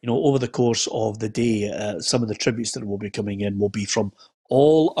 over the course of the day, some of the tributes that will be coming in will be from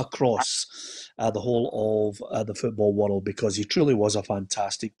all across the whole of the football world, because he truly was a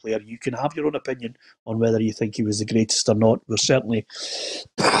fantastic player. You can have your own opinion on whether you think he was the greatest or not. We're certainly,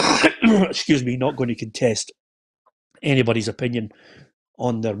 not going to contest anybody's opinion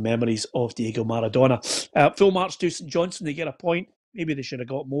on their memories of Diego Maradona. Full marks to St Johnstone. They get a point. Maybe they should have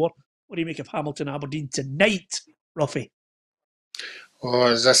got more. What do you make of Hamilton Aberdeen tonight, Roughie? Oh,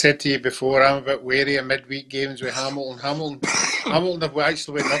 as I said to you before, I'm a bit wary of midweek games with Hamilton. Hamilton have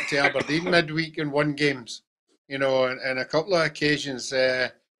actually went up to Aberdeen midweek and won games, you know, and a couple of occasions.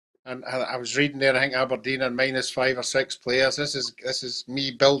 And I was reading there, I think Aberdeen are minus 5 or 6 players. This is me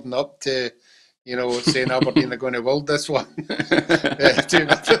building up to, you know, saying Aberdeen are going to wild this one.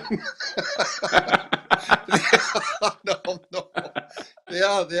 2-0. No.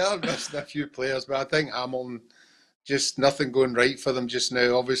 They are missing a few players, but I think Hamilton, just nothing going right for them just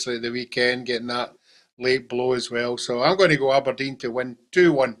now. Obviously, the weekend getting that late blow as well. So I'm going to go Aberdeen to win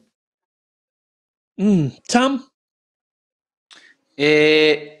 2-1. Tam?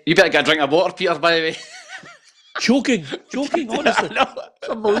 You better get a drink of water, Peter, by the way. Joking, honestly. It's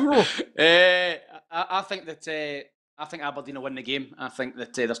unbelievable. I think Aberdeen will win the game. I think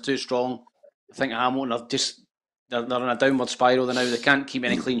that they're too strong. I think Hamilton are they're in a downward spiral now. They can't keep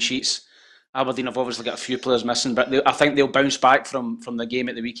any clean sheets. Aberdeen have obviously got a few players missing, but I think they'll bounce back from the game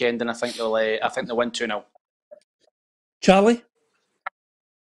at the weekend, and I think they'll win 2-0. Charlie?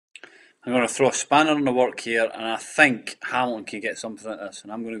 I'm going to throw a spanner in the work here, and I think Hamilton can get something out of this,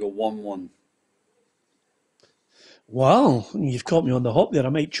 and I'm going to go 1-1. Wow, you've caught me on the hop there. I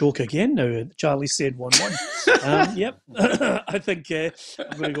might choke again now. Charlie said 1-1. Yep, I think I'm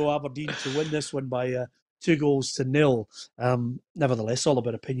going to go Aberdeen to win this one by 2-0. Nevertheless, all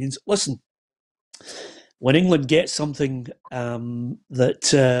about opinions. Listen, when England gets something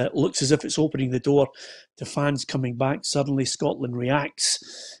that looks as if it's opening the door to fans coming back, suddenly Scotland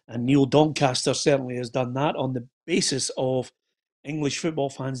reacts. And Neil Doncaster certainly has done that on the basis of English football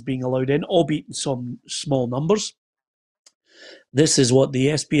fans being allowed in, albeit in some small numbers. This is what the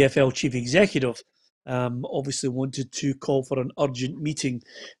SPFL chief executive obviously wanted to call for an urgent meeting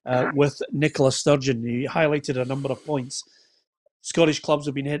with Nicola Sturgeon. He highlighted a number of points. Scottish clubs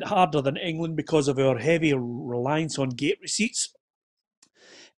have been hit harder than England because of our heavy reliance on gate receipts.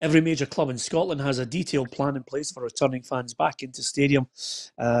 Every major club in Scotland has a detailed plan in place for returning fans back into stadium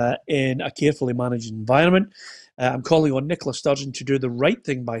in a carefully managed environment. I'm calling on Nicola Sturgeon to do the right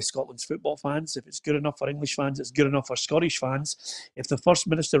thing by Scotland's football fans. If it's good enough for English fans, it's good enough for Scottish fans. If the First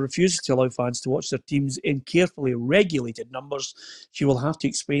Minister refuses to allow fans to watch their teams in carefully regulated numbers, she will have to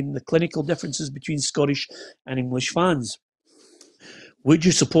explain the clinical differences between Scottish and English fans. Would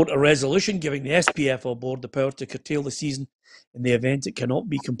you support a resolution giving the SPFL board the power to curtail the season in the event it cannot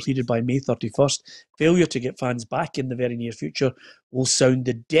be completed by May 31st? Failure to get fans back in the very near future will sound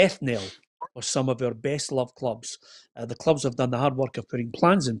the death knell for some of our best-loved clubs. The clubs have done the hard work of putting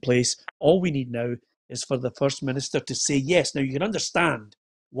plans in place. All we need now is for the First Minister to say yes. Now, you can understand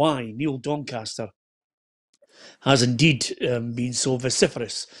why Neil Doncaster has indeed been so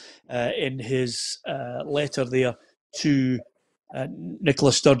vociferous in his letter there to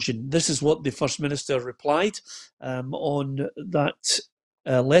Nicola Sturgeon. This is what the First Minister replied on that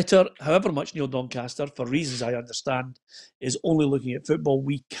letter. However much Neil Doncaster, for reasons I understand, is only looking at football,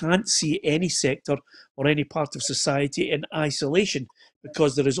 we can't see any sector or any part of society in isolation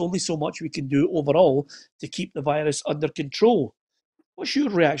because there is only so much we can do overall to keep the virus under control. What's your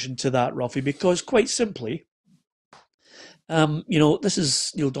reaction to that, Roughie? Because quite simply, this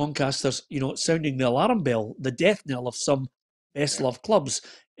is Neil Doncaster's, sounding the alarm bell, the death knell of some best-loved clubs.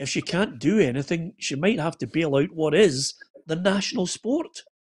 If she can't do anything, she might have to bail out what is the national sport.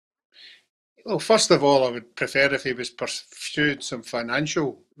 Well, first of all, I would prefer if he was pursued some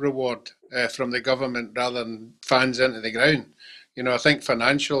financial reward from the government rather than fans into the ground. I think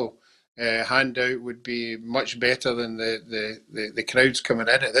financial handout would be much better than the crowds coming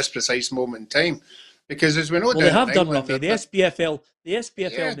in at this precise moment in time. Because as we know, they have done, Roughie. The SPFL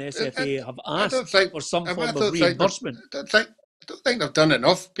and the SFA have asked for some form of reimbursement. I don't think they've done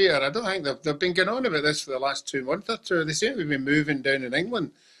enough, Peter. I don't think they've been going on about this for the last 2 months or two. They seem to be moving down in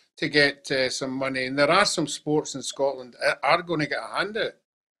England to get some money. And there are some sports in Scotland that are going to get a handout.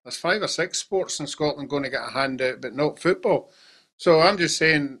 There's 5 or 6 sports in Scotland going to get a handout, but not football. So I'm just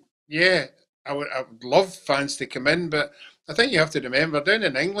saying, I would love fans to come in, but I think you have to remember, down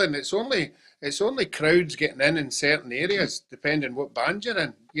in England, it's only crowds getting in certain areas, depending what band you're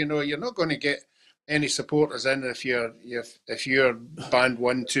in. You're not going to get any supporters in if you're band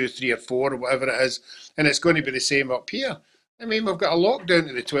 1, 2, 3 or 4 or whatever it is, and it's going to be the same up here. I mean, we've got a lockdown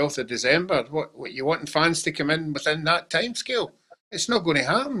to the 12th of December. What you wanting fans to come in within that time scale? It's not going to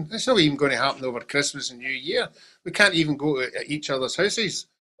happen. It's not even going to happen over Christmas and New Year. We can't even go to each other's houses.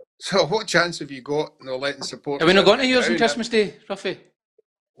 So what chance have you got letting supporters? Are we not going to yours on Christmas Day, Roughie?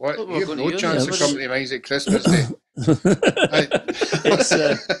 What? You have no chance of coming to mine at Christmas Day.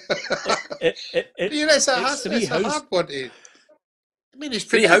 It's a hard one I mean, he's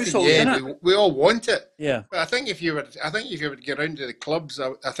 3 households, isn't it? we all want it. Yeah. But I think if you were to get around to the clubs,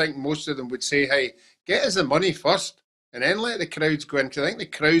 I think most of them would say, "Hey, get us the money first, and then let the crowds go in." Because I think the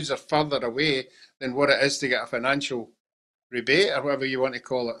crowds are further away than what it is to get a financial rebate or whatever you want to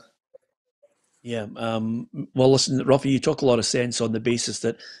call it. Yeah. Well, listen, Roughie, you talk a lot of sense on the basis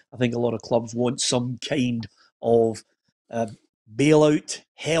that I think a lot of clubs want some kind of bailout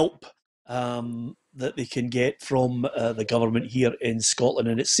help that they can get from the government here in Scotland.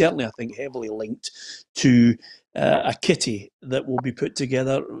 And it's certainly, I think, heavily linked to a kitty that will be put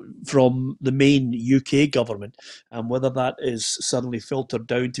together from the main UK government. And whether that is suddenly filtered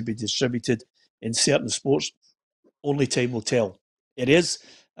down to be distributed in certain sports, only time will tell. It is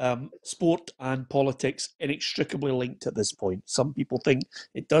sport and politics inextricably linked at this point. Some people think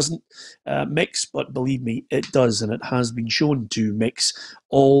it doesn't mix, but believe me, it does, and it has been shown to mix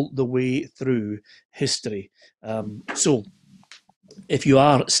all the way through history. So if you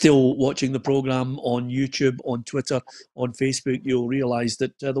are still watching the programme on YouTube, on Twitter, on Facebook, you'll realise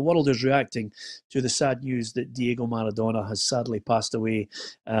that the world is reacting to the sad news that Diego Maradona has sadly passed away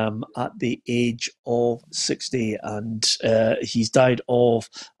at the age of 60, and he's died of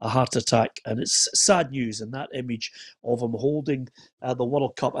a heart attack. And it's sad news, and that image of him holding the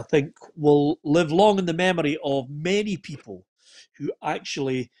World Cup, I think, will live long in the memory of many people who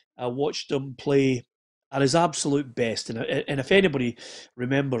actually watched him play at his absolute best. And if anybody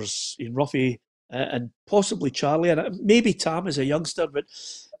remembers in Roughie and possibly Charlie, and maybe Tam as a youngster, but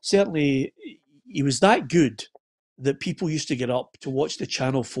certainly he was that good that people used to get up to watch the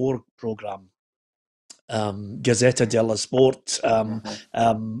Channel 4 programme, Gazzetta dello Sport, and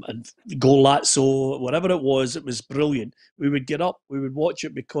Golazzo, whatever it was brilliant. We would get up, we would watch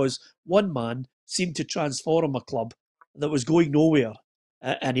it because one man seemed to transform a club that was going nowhere,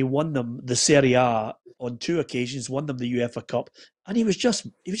 and he won them the Serie A on 2 occasions, won them the UEFA Cup, and he was just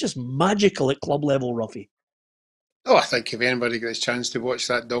magical at club level, Roughie. Oh, I think if anybody gets a chance to watch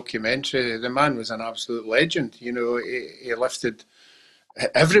that documentary, the man was an absolute legend. You know, he lifted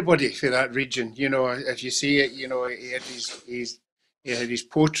everybody for that region. You know, if you see it, you know, he had his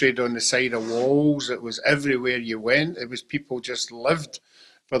portrait on the side of walls. It was everywhere you went. It was people just lived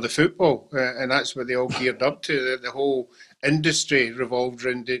for the football, and that's what they all geared up to. The whole industry revolved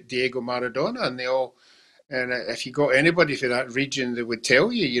around Diego Maradona, and they all. And if you got anybody for that region, they would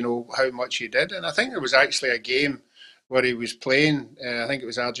tell you, you know, how much he did. And I think there was actually a game where he was playing. I think it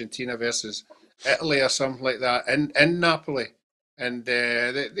was Argentina versus Italy or something like that in Napoli. And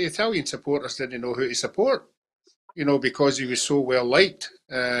the Italian supporters didn't know who to support, you know, because he was so well liked.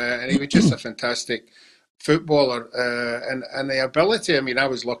 And he was just a fantastic footballer. And the ability, I mean, I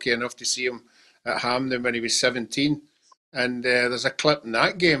was lucky enough to see him at Hampden when he was 17. And there's a clip in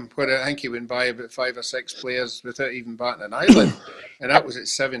that game where I think he went by about 5 or 6 players without even batting an eyelid. And that was at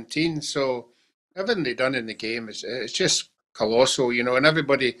 17. So everything they done in the game it's just colossal, you know. And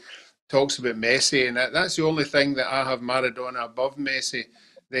everybody talks about Messi, and that's the only thing that I have Maradona above Messi,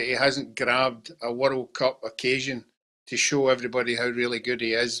 that he hasn't grabbed a World Cup occasion to show everybody how really good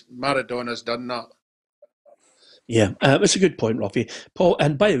he is. Maradona's done that. Yeah, it's a good point, Roughie. Paul,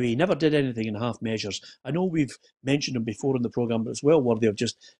 and by the way, he never did anything in half measures. I know we've mentioned him before in the programme, but it's well worthy of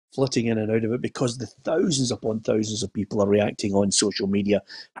just flitting in and out of it because the thousands upon thousands of people are reacting on social media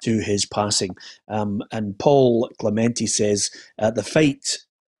to his passing. And Paul Clementi says, the fight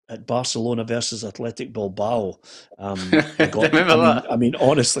at Barcelona versus Athletic Bilbao. Remember that? I mean,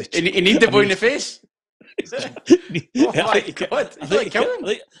 honestly. He need the boy in the face? Oh my God!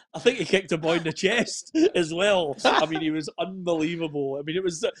 I think he kicked a boy in the chest as well. I mean, he was unbelievable. I mean, it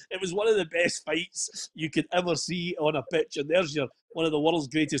was one of the best fights you could ever see on a pitch. And there's one of the world's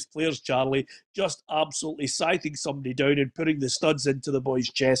greatest players, Charlie, just absolutely scything somebody down and putting the studs into the boy's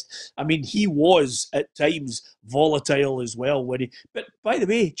chest. I mean, he was at times volatile as well But by the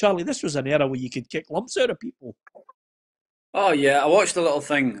way, Charlie, this was an era where you could kick lumps out of people. Oh yeah, I watched a little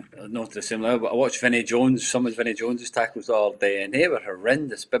thing, not to the same level, but I watched some of Vinnie Jones's tackles the other day, and they were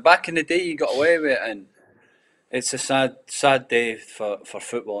horrendous. But back in the day, you got away with it, and it's a sad day for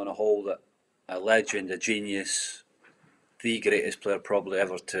football in a whole. That a legend, a genius, the greatest player probably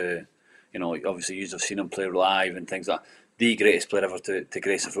ever to, you know, obviously you've seen him play live and things like that. The greatest player ever to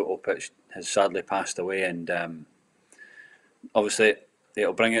grace a football pitch has sadly passed away, and obviously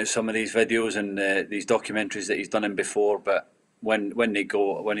it'll bring out some of these videos and these documentaries that he's done in before. But when he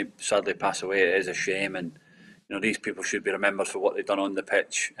sadly passed away, it is a shame. And you know, these people should be remembered for what they've done on the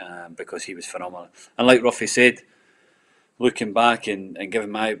pitch because he was phenomenal. And like Roughie said, looking back and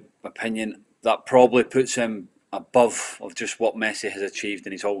giving my opinion, that probably puts him above of just what Messi has achieved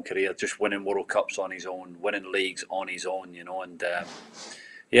in his whole career, just winning World Cups on his own, winning leagues on his own, and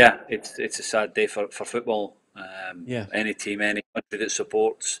it's a sad day for football. Any team, any country that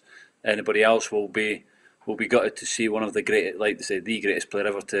supports anybody else will be gutted to see one of the great, like to say, the greatest player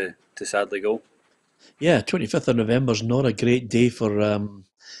ever to sadly go. Yeah, 25th of November is not a great day for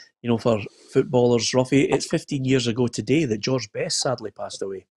for footballers, Roughie. It's 15 years ago today that George Best sadly passed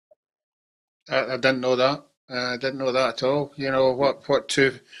away. I didn't know that. I didn't know that at all. What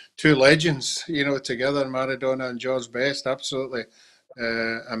two legends, together, Maradona and George Best. Absolutely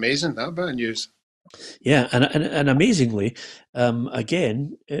amazing, that bit of news. Yeah, and amazingly,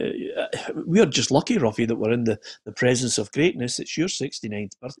 again, we are just lucky, Roughie, that we're in the presence of greatness. It's your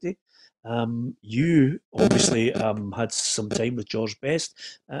 69th birthday. You obviously had some time with George Best,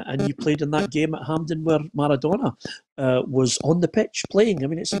 and you played in that game at Hampden where Maradona was on the pitch playing. I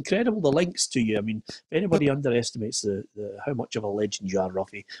mean, it's incredible, the links to you. I mean, if anybody underestimates how much of a legend you are,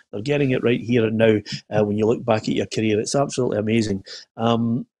 Roughie, they're getting it right here and now when you look back at your career. It's absolutely amazing.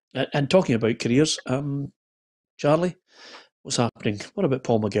 And talking about careers, Charlie, what's happening? What about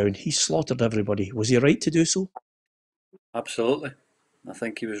Paul McGowan? He slaughtered everybody. Was he right to do so? Absolutely. I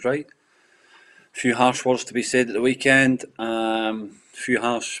think he was right. A few harsh words to be said at the weekend. A few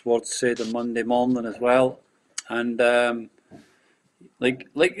harsh words said on Monday morning as well. And like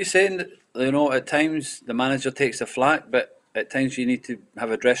you're saying, at times the manager takes the flak, but at times you need to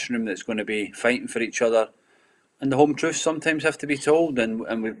have a dressing room that's going to be fighting for each other. And the home truths sometimes have to be told,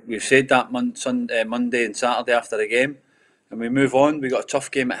 and we've said that Monday and Saturday after the game, and we move on. We got a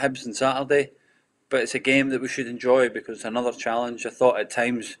tough game at Hibs on Saturday, but it's a game that we should enjoy because it's another challenge. I thought at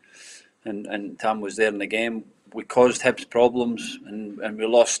times, and Tam was there in the game, we caused Hibs problems, and we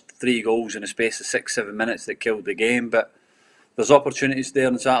lost 3 goals in a space of 6-7 minutes that killed the game. But there's opportunities there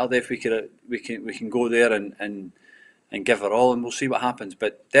on Saturday if we can go there and give it all, and we'll see what happens.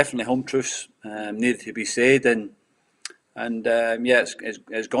 But definitely home truths needed to be said, and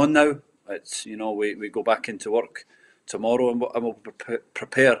it's gone now. It's we go back into work tomorrow, and we'll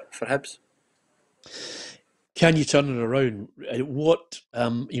prepare for Hibs. Can you turn it around? What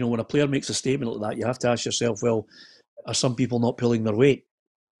when a player makes a statement like that, you have to ask yourself, well, are some people not pulling their weight?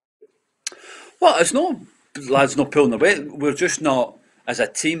 Well, it's not lads not pulling their weight. We're just not, as a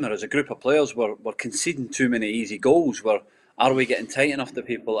team or as a group of players, we're conceding too many easy goals. Are we getting tight enough to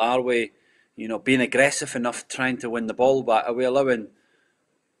people? Are we, being aggressive enough trying to win the ball back? Are we allowing,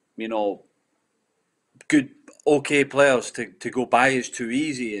 good, okay players to go by us too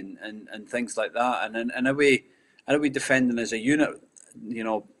easy and things like that? And are we defending as a unit,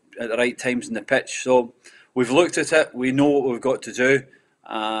 at the right times in the pitch? So we've looked at it. We know what we've got to do,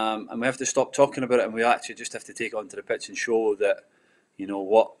 and we have to stop talking about it. And we actually just have to take onto the pitch and show that.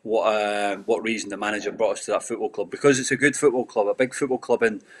 What reason the manager brought us to that football club, because it's a good football club, a big football club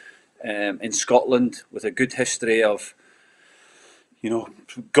in Scotland with a good history of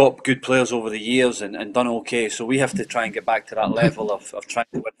got good players over the years and done okay. So we have to try and get back to that level of trying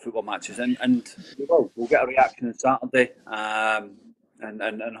to win football matches, and we'll get a reaction on Saturday,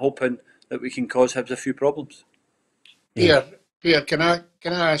 and hoping that we can cause Hibs a few problems. Pierre, can I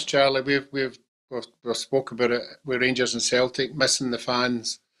ask Charlie? We've spoke about it with Rangers and Celtic missing the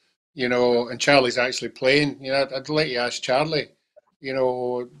fans, and Charlie's actually playing. I'd like to ask Charlie,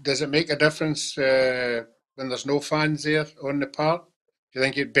 does it make a difference when there's no fans there on the park? Do you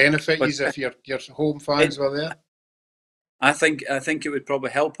think it'd benefit you if your home fans were there? I think it would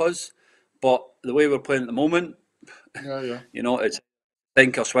probably help us, but the way we're playing at the moment, it's a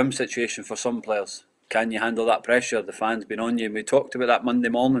sink or swim situation for some players. Can you handle that pressure? The fans been on you, and we talked about that Monday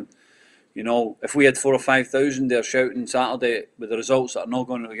morning. If we had 4,000 or 5,000 there shouting Saturday with the results that are not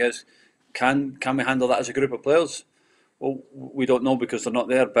going to get us, can we handle that as a group of players? Well, we don't know because they're not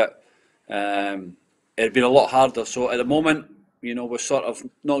there, but it'd been a lot harder. So at the moment, we're sort of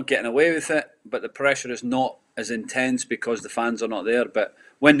not getting away with it, but the pressure is not as intense because the fans are not there. But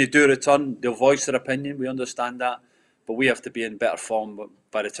when they do return, they'll voice their opinion. We understand that, but we have to be in better form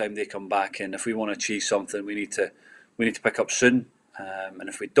by the time they come back. And if we want to achieve something, we need to pick up soon. And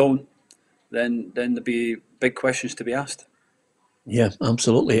if we don't, then there'll be big questions to be asked. Yeah,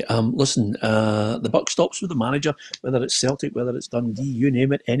 absolutely. Listen, the buck stops with the manager, whether it's Celtic, whether it's Dundee, you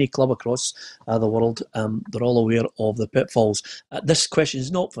name it, any club across the world, they're all aware of the pitfalls. This question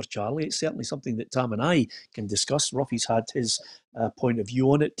is not for Charlie. It's certainly something that Tam and I can discuss. Roughie's had his point of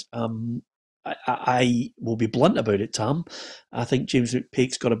view on it. I will be blunt about it, Tam. I think James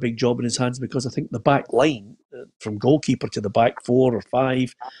McPake's got a big job in his hands because I think the back line, from goalkeeper to the back 4 or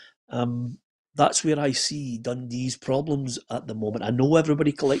 5, that's where I see Dundee's problems at the moment. I know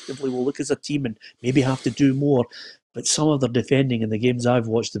everybody collectively will look as a team and maybe have to do more, but some of their defending in the games I've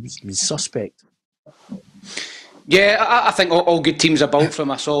watched has been suspect. Yeah, I think all good teams are built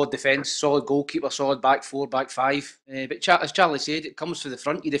from a solid defence, solid goalkeeper, solid back four, back five. But as Charlie said, it comes for the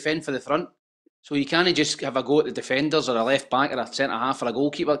front. You defend for the front. So you can't just have a go at the defenders or a left back or a centre half or a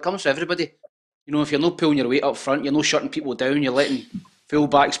goalkeeper. It comes for everybody. You know, if you're not pulling your weight up front, you're not shutting people down, you're letting full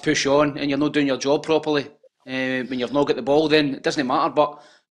backs push on, and you're not doing your job properly when you've not got the ball, then it doesn't matter. But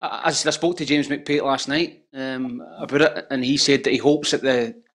as I spoke to James McPate last night about it, and he said that he hopes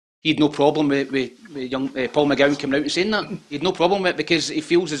that he had no problem with young Paul McGowan coming out and saying that. He had no problem with it because he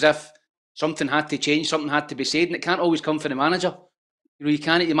feels as if something had to change, something had to be said, and it can't always come from the manager. You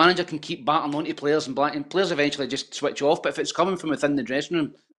know, the manager can keep battering onto players and players eventually just switch off. But if it's coming from within the dressing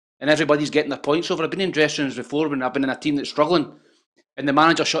room and everybody's getting their points over, I've been in dressing rooms before when I've been in a team that's struggling, and the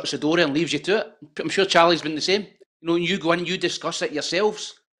manager shuts the door and leaves you to it. I'm sure Charlie's been the same. You know, you go in, you discuss it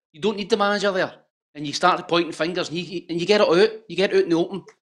yourselves. You don't need the manager there, and you start pointing fingers, and you get it out. You get it out in the open,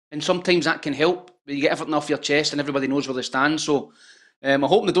 and sometimes that can help. But you get everything off your chest, and everybody knows where they stand. So I'm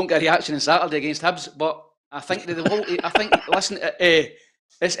hoping they don't get a reaction on Saturday against Hibs, but I think listen,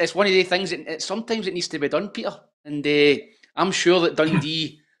 it's one of the things that sometimes it needs to be done, Peter. And I'm sure that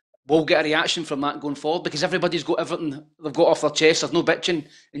Dundee will get a reaction from that going forward because everybody's got everything they've got off their chest. There's no bitching.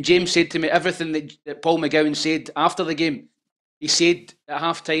 And James said to me everything that Paul McGowan said after the game. He said at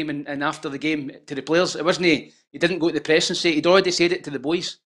half time and after the game to the players. It wasn't he didn't go to the press and say it. He'd already said it to the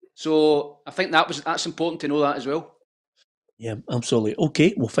boys. So I think that's important to know that as well. Yeah, absolutely.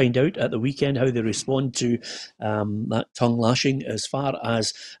 Okay, we'll find out at the weekend how they respond to that tongue lashing as far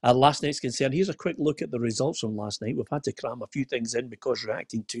as last night's concerned. Here's a quick look at the results from last night. We've had to cram a few things in because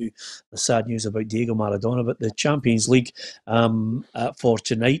reacting to the sad news about Diego Maradona. But the Champions League for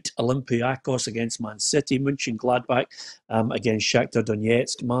tonight, Olympiacos against Man City, Mönchengladbach against Shakhtar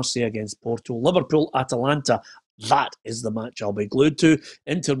Donetsk, Marseille against Porto, Liverpool, Atalanta. That is the match I'll be glued to.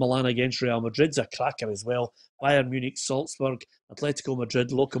 Inter Milan against Real Madrid's a cracker as well. Bayern Munich, Salzburg, Atletico Madrid,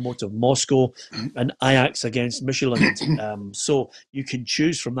 Lokomotiv Moscow, and Ajax against Michelin. So you can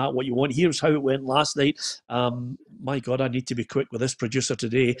choose from that what you want. Here's how it went last night. My God, I need to be quick with this producer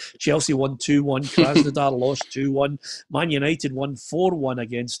today. Chelsea won 2-1. Krasnodar lost 2-1. Man United won 4-1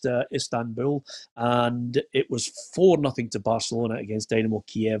 against Istanbul. And it was 4-0 to Barcelona against Dynamo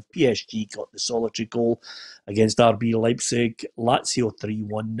Kiev. PSG got the solitary goal against RB Leipzig. Lazio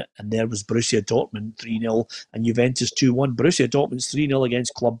 3-1. And there was Borussia Dortmund 3-0. And Juventus 2-1. Borussia Dortmund's 3-0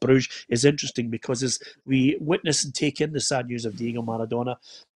 against Club Brugge is interesting because as we witness and take in the sad news of Diego Maradona,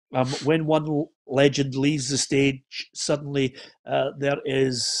 when one legend leaves the stage, suddenly there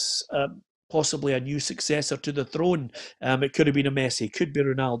is possibly a new successor to the throne. It could have been a Messi, it could be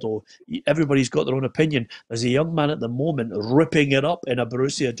Ronaldo. Everybody's got their own opinion. There's a young man at the moment ripping it up in a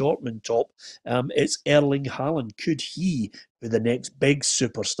Borussia Dortmund top. It's Erling Haaland. Could he be the next big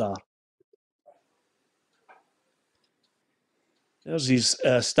superstar? There's his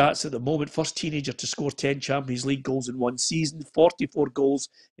stats at the moment. First teenager to score 10 Champions League goals in one season, 44 goals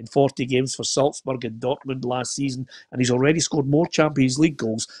in 40 games for Salzburg and Dortmund last season, and he's already scored more Champions League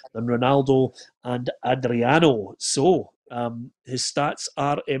goals than Ronaldo and Adriano. So his stats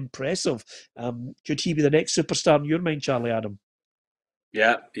are impressive. Could he be the next superstar in your mind, Charlie Adam?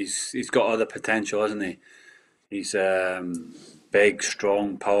 Yeah, he's got other potential, hasn't he? He's big,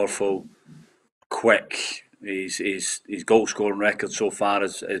 strong, powerful, quick. His goal scoring record so far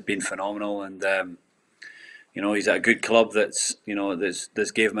has been phenomenal, and he's at a good club that's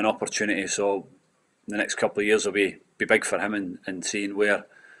gave him an opportunity. So the next couple of years will be big for him and seeing where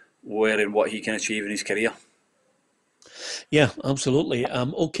and what he can achieve in his career. Yeah, absolutely.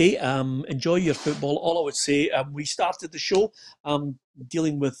 Okay, enjoy your football. All I would say, we started the show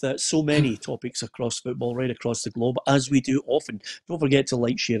dealing with so many topics across football, right across the globe, as we do often. Don't forget to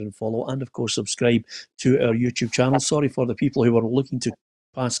like, share and follow, and of course subscribe to our YouTube channel. Sorry for the people who were looking to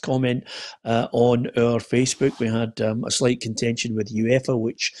pass comment on our Facebook. We had a slight contention with UEFA,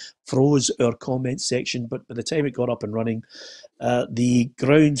 which froze our comment section, but by the time it got up and running, the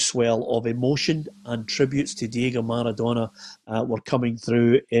groundswell of emotion and tributes to Diego Maradona were coming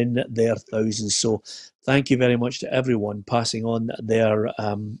through in their thousands. So thank you very much to everyone passing on their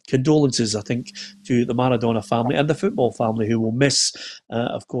condolences, I think, to the Maradona family and the football family who will miss,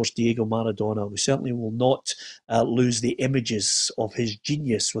 of course, Diego Maradona. We certainly will not lose the images of his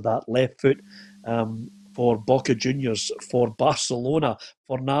genius with that left foot for Boca Juniors, for Barcelona,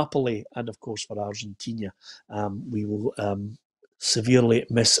 for Napoli, and of course for Argentina. We will severely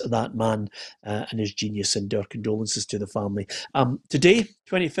miss that man and his genius, and our condolences to the family. Today,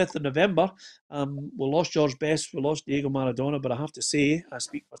 25th of November, we lost George Best, we lost Diego Maradona, but I have to say, I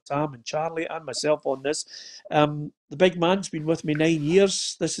speak for Tam and Charlie and myself on this, the big man's been with me 9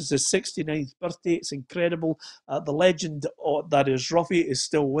 years. This is his 69th birthday. It's incredible. The legend that is Roughie is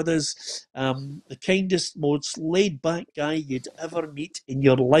still with us. The kindest, most laid-back guy you'd ever meet in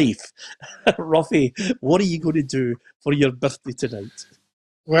your life. Roughie, what are you going to do for your birthday tonight?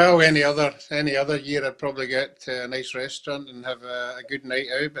 Well, any other year I'd probably get to a nice restaurant and have a good night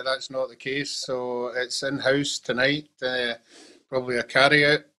out, but that's not the case. So it's in-house tonight, probably a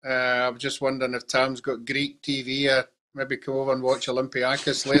carry-out. I was just wondering if Tam's got Greek TV, maybe come over and watch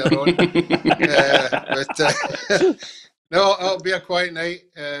Olympiacos later on. No, it'll be a quiet night,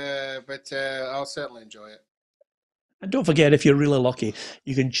 but I'll certainly enjoy it. And don't forget, if you're really lucky,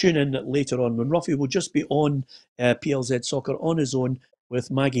 you can tune in later on when Roughie will just be on PLZ Soccer on his own, with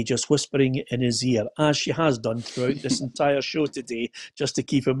Maggie just whispering in his ear, as she has done throughout this entire show today, just to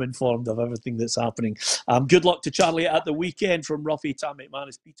keep him informed of everything that's happening. Good luck to Charlie at the weekend from Roughie, Tam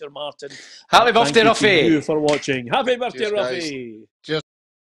McManus, Peter Martin. Happy birthday, Roughie! Thank you for watching. Happy birthday, Roughie! Cheers.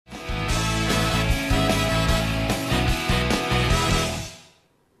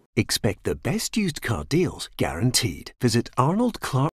 Expect the best used car deals guaranteed. Visit Arnold Clark.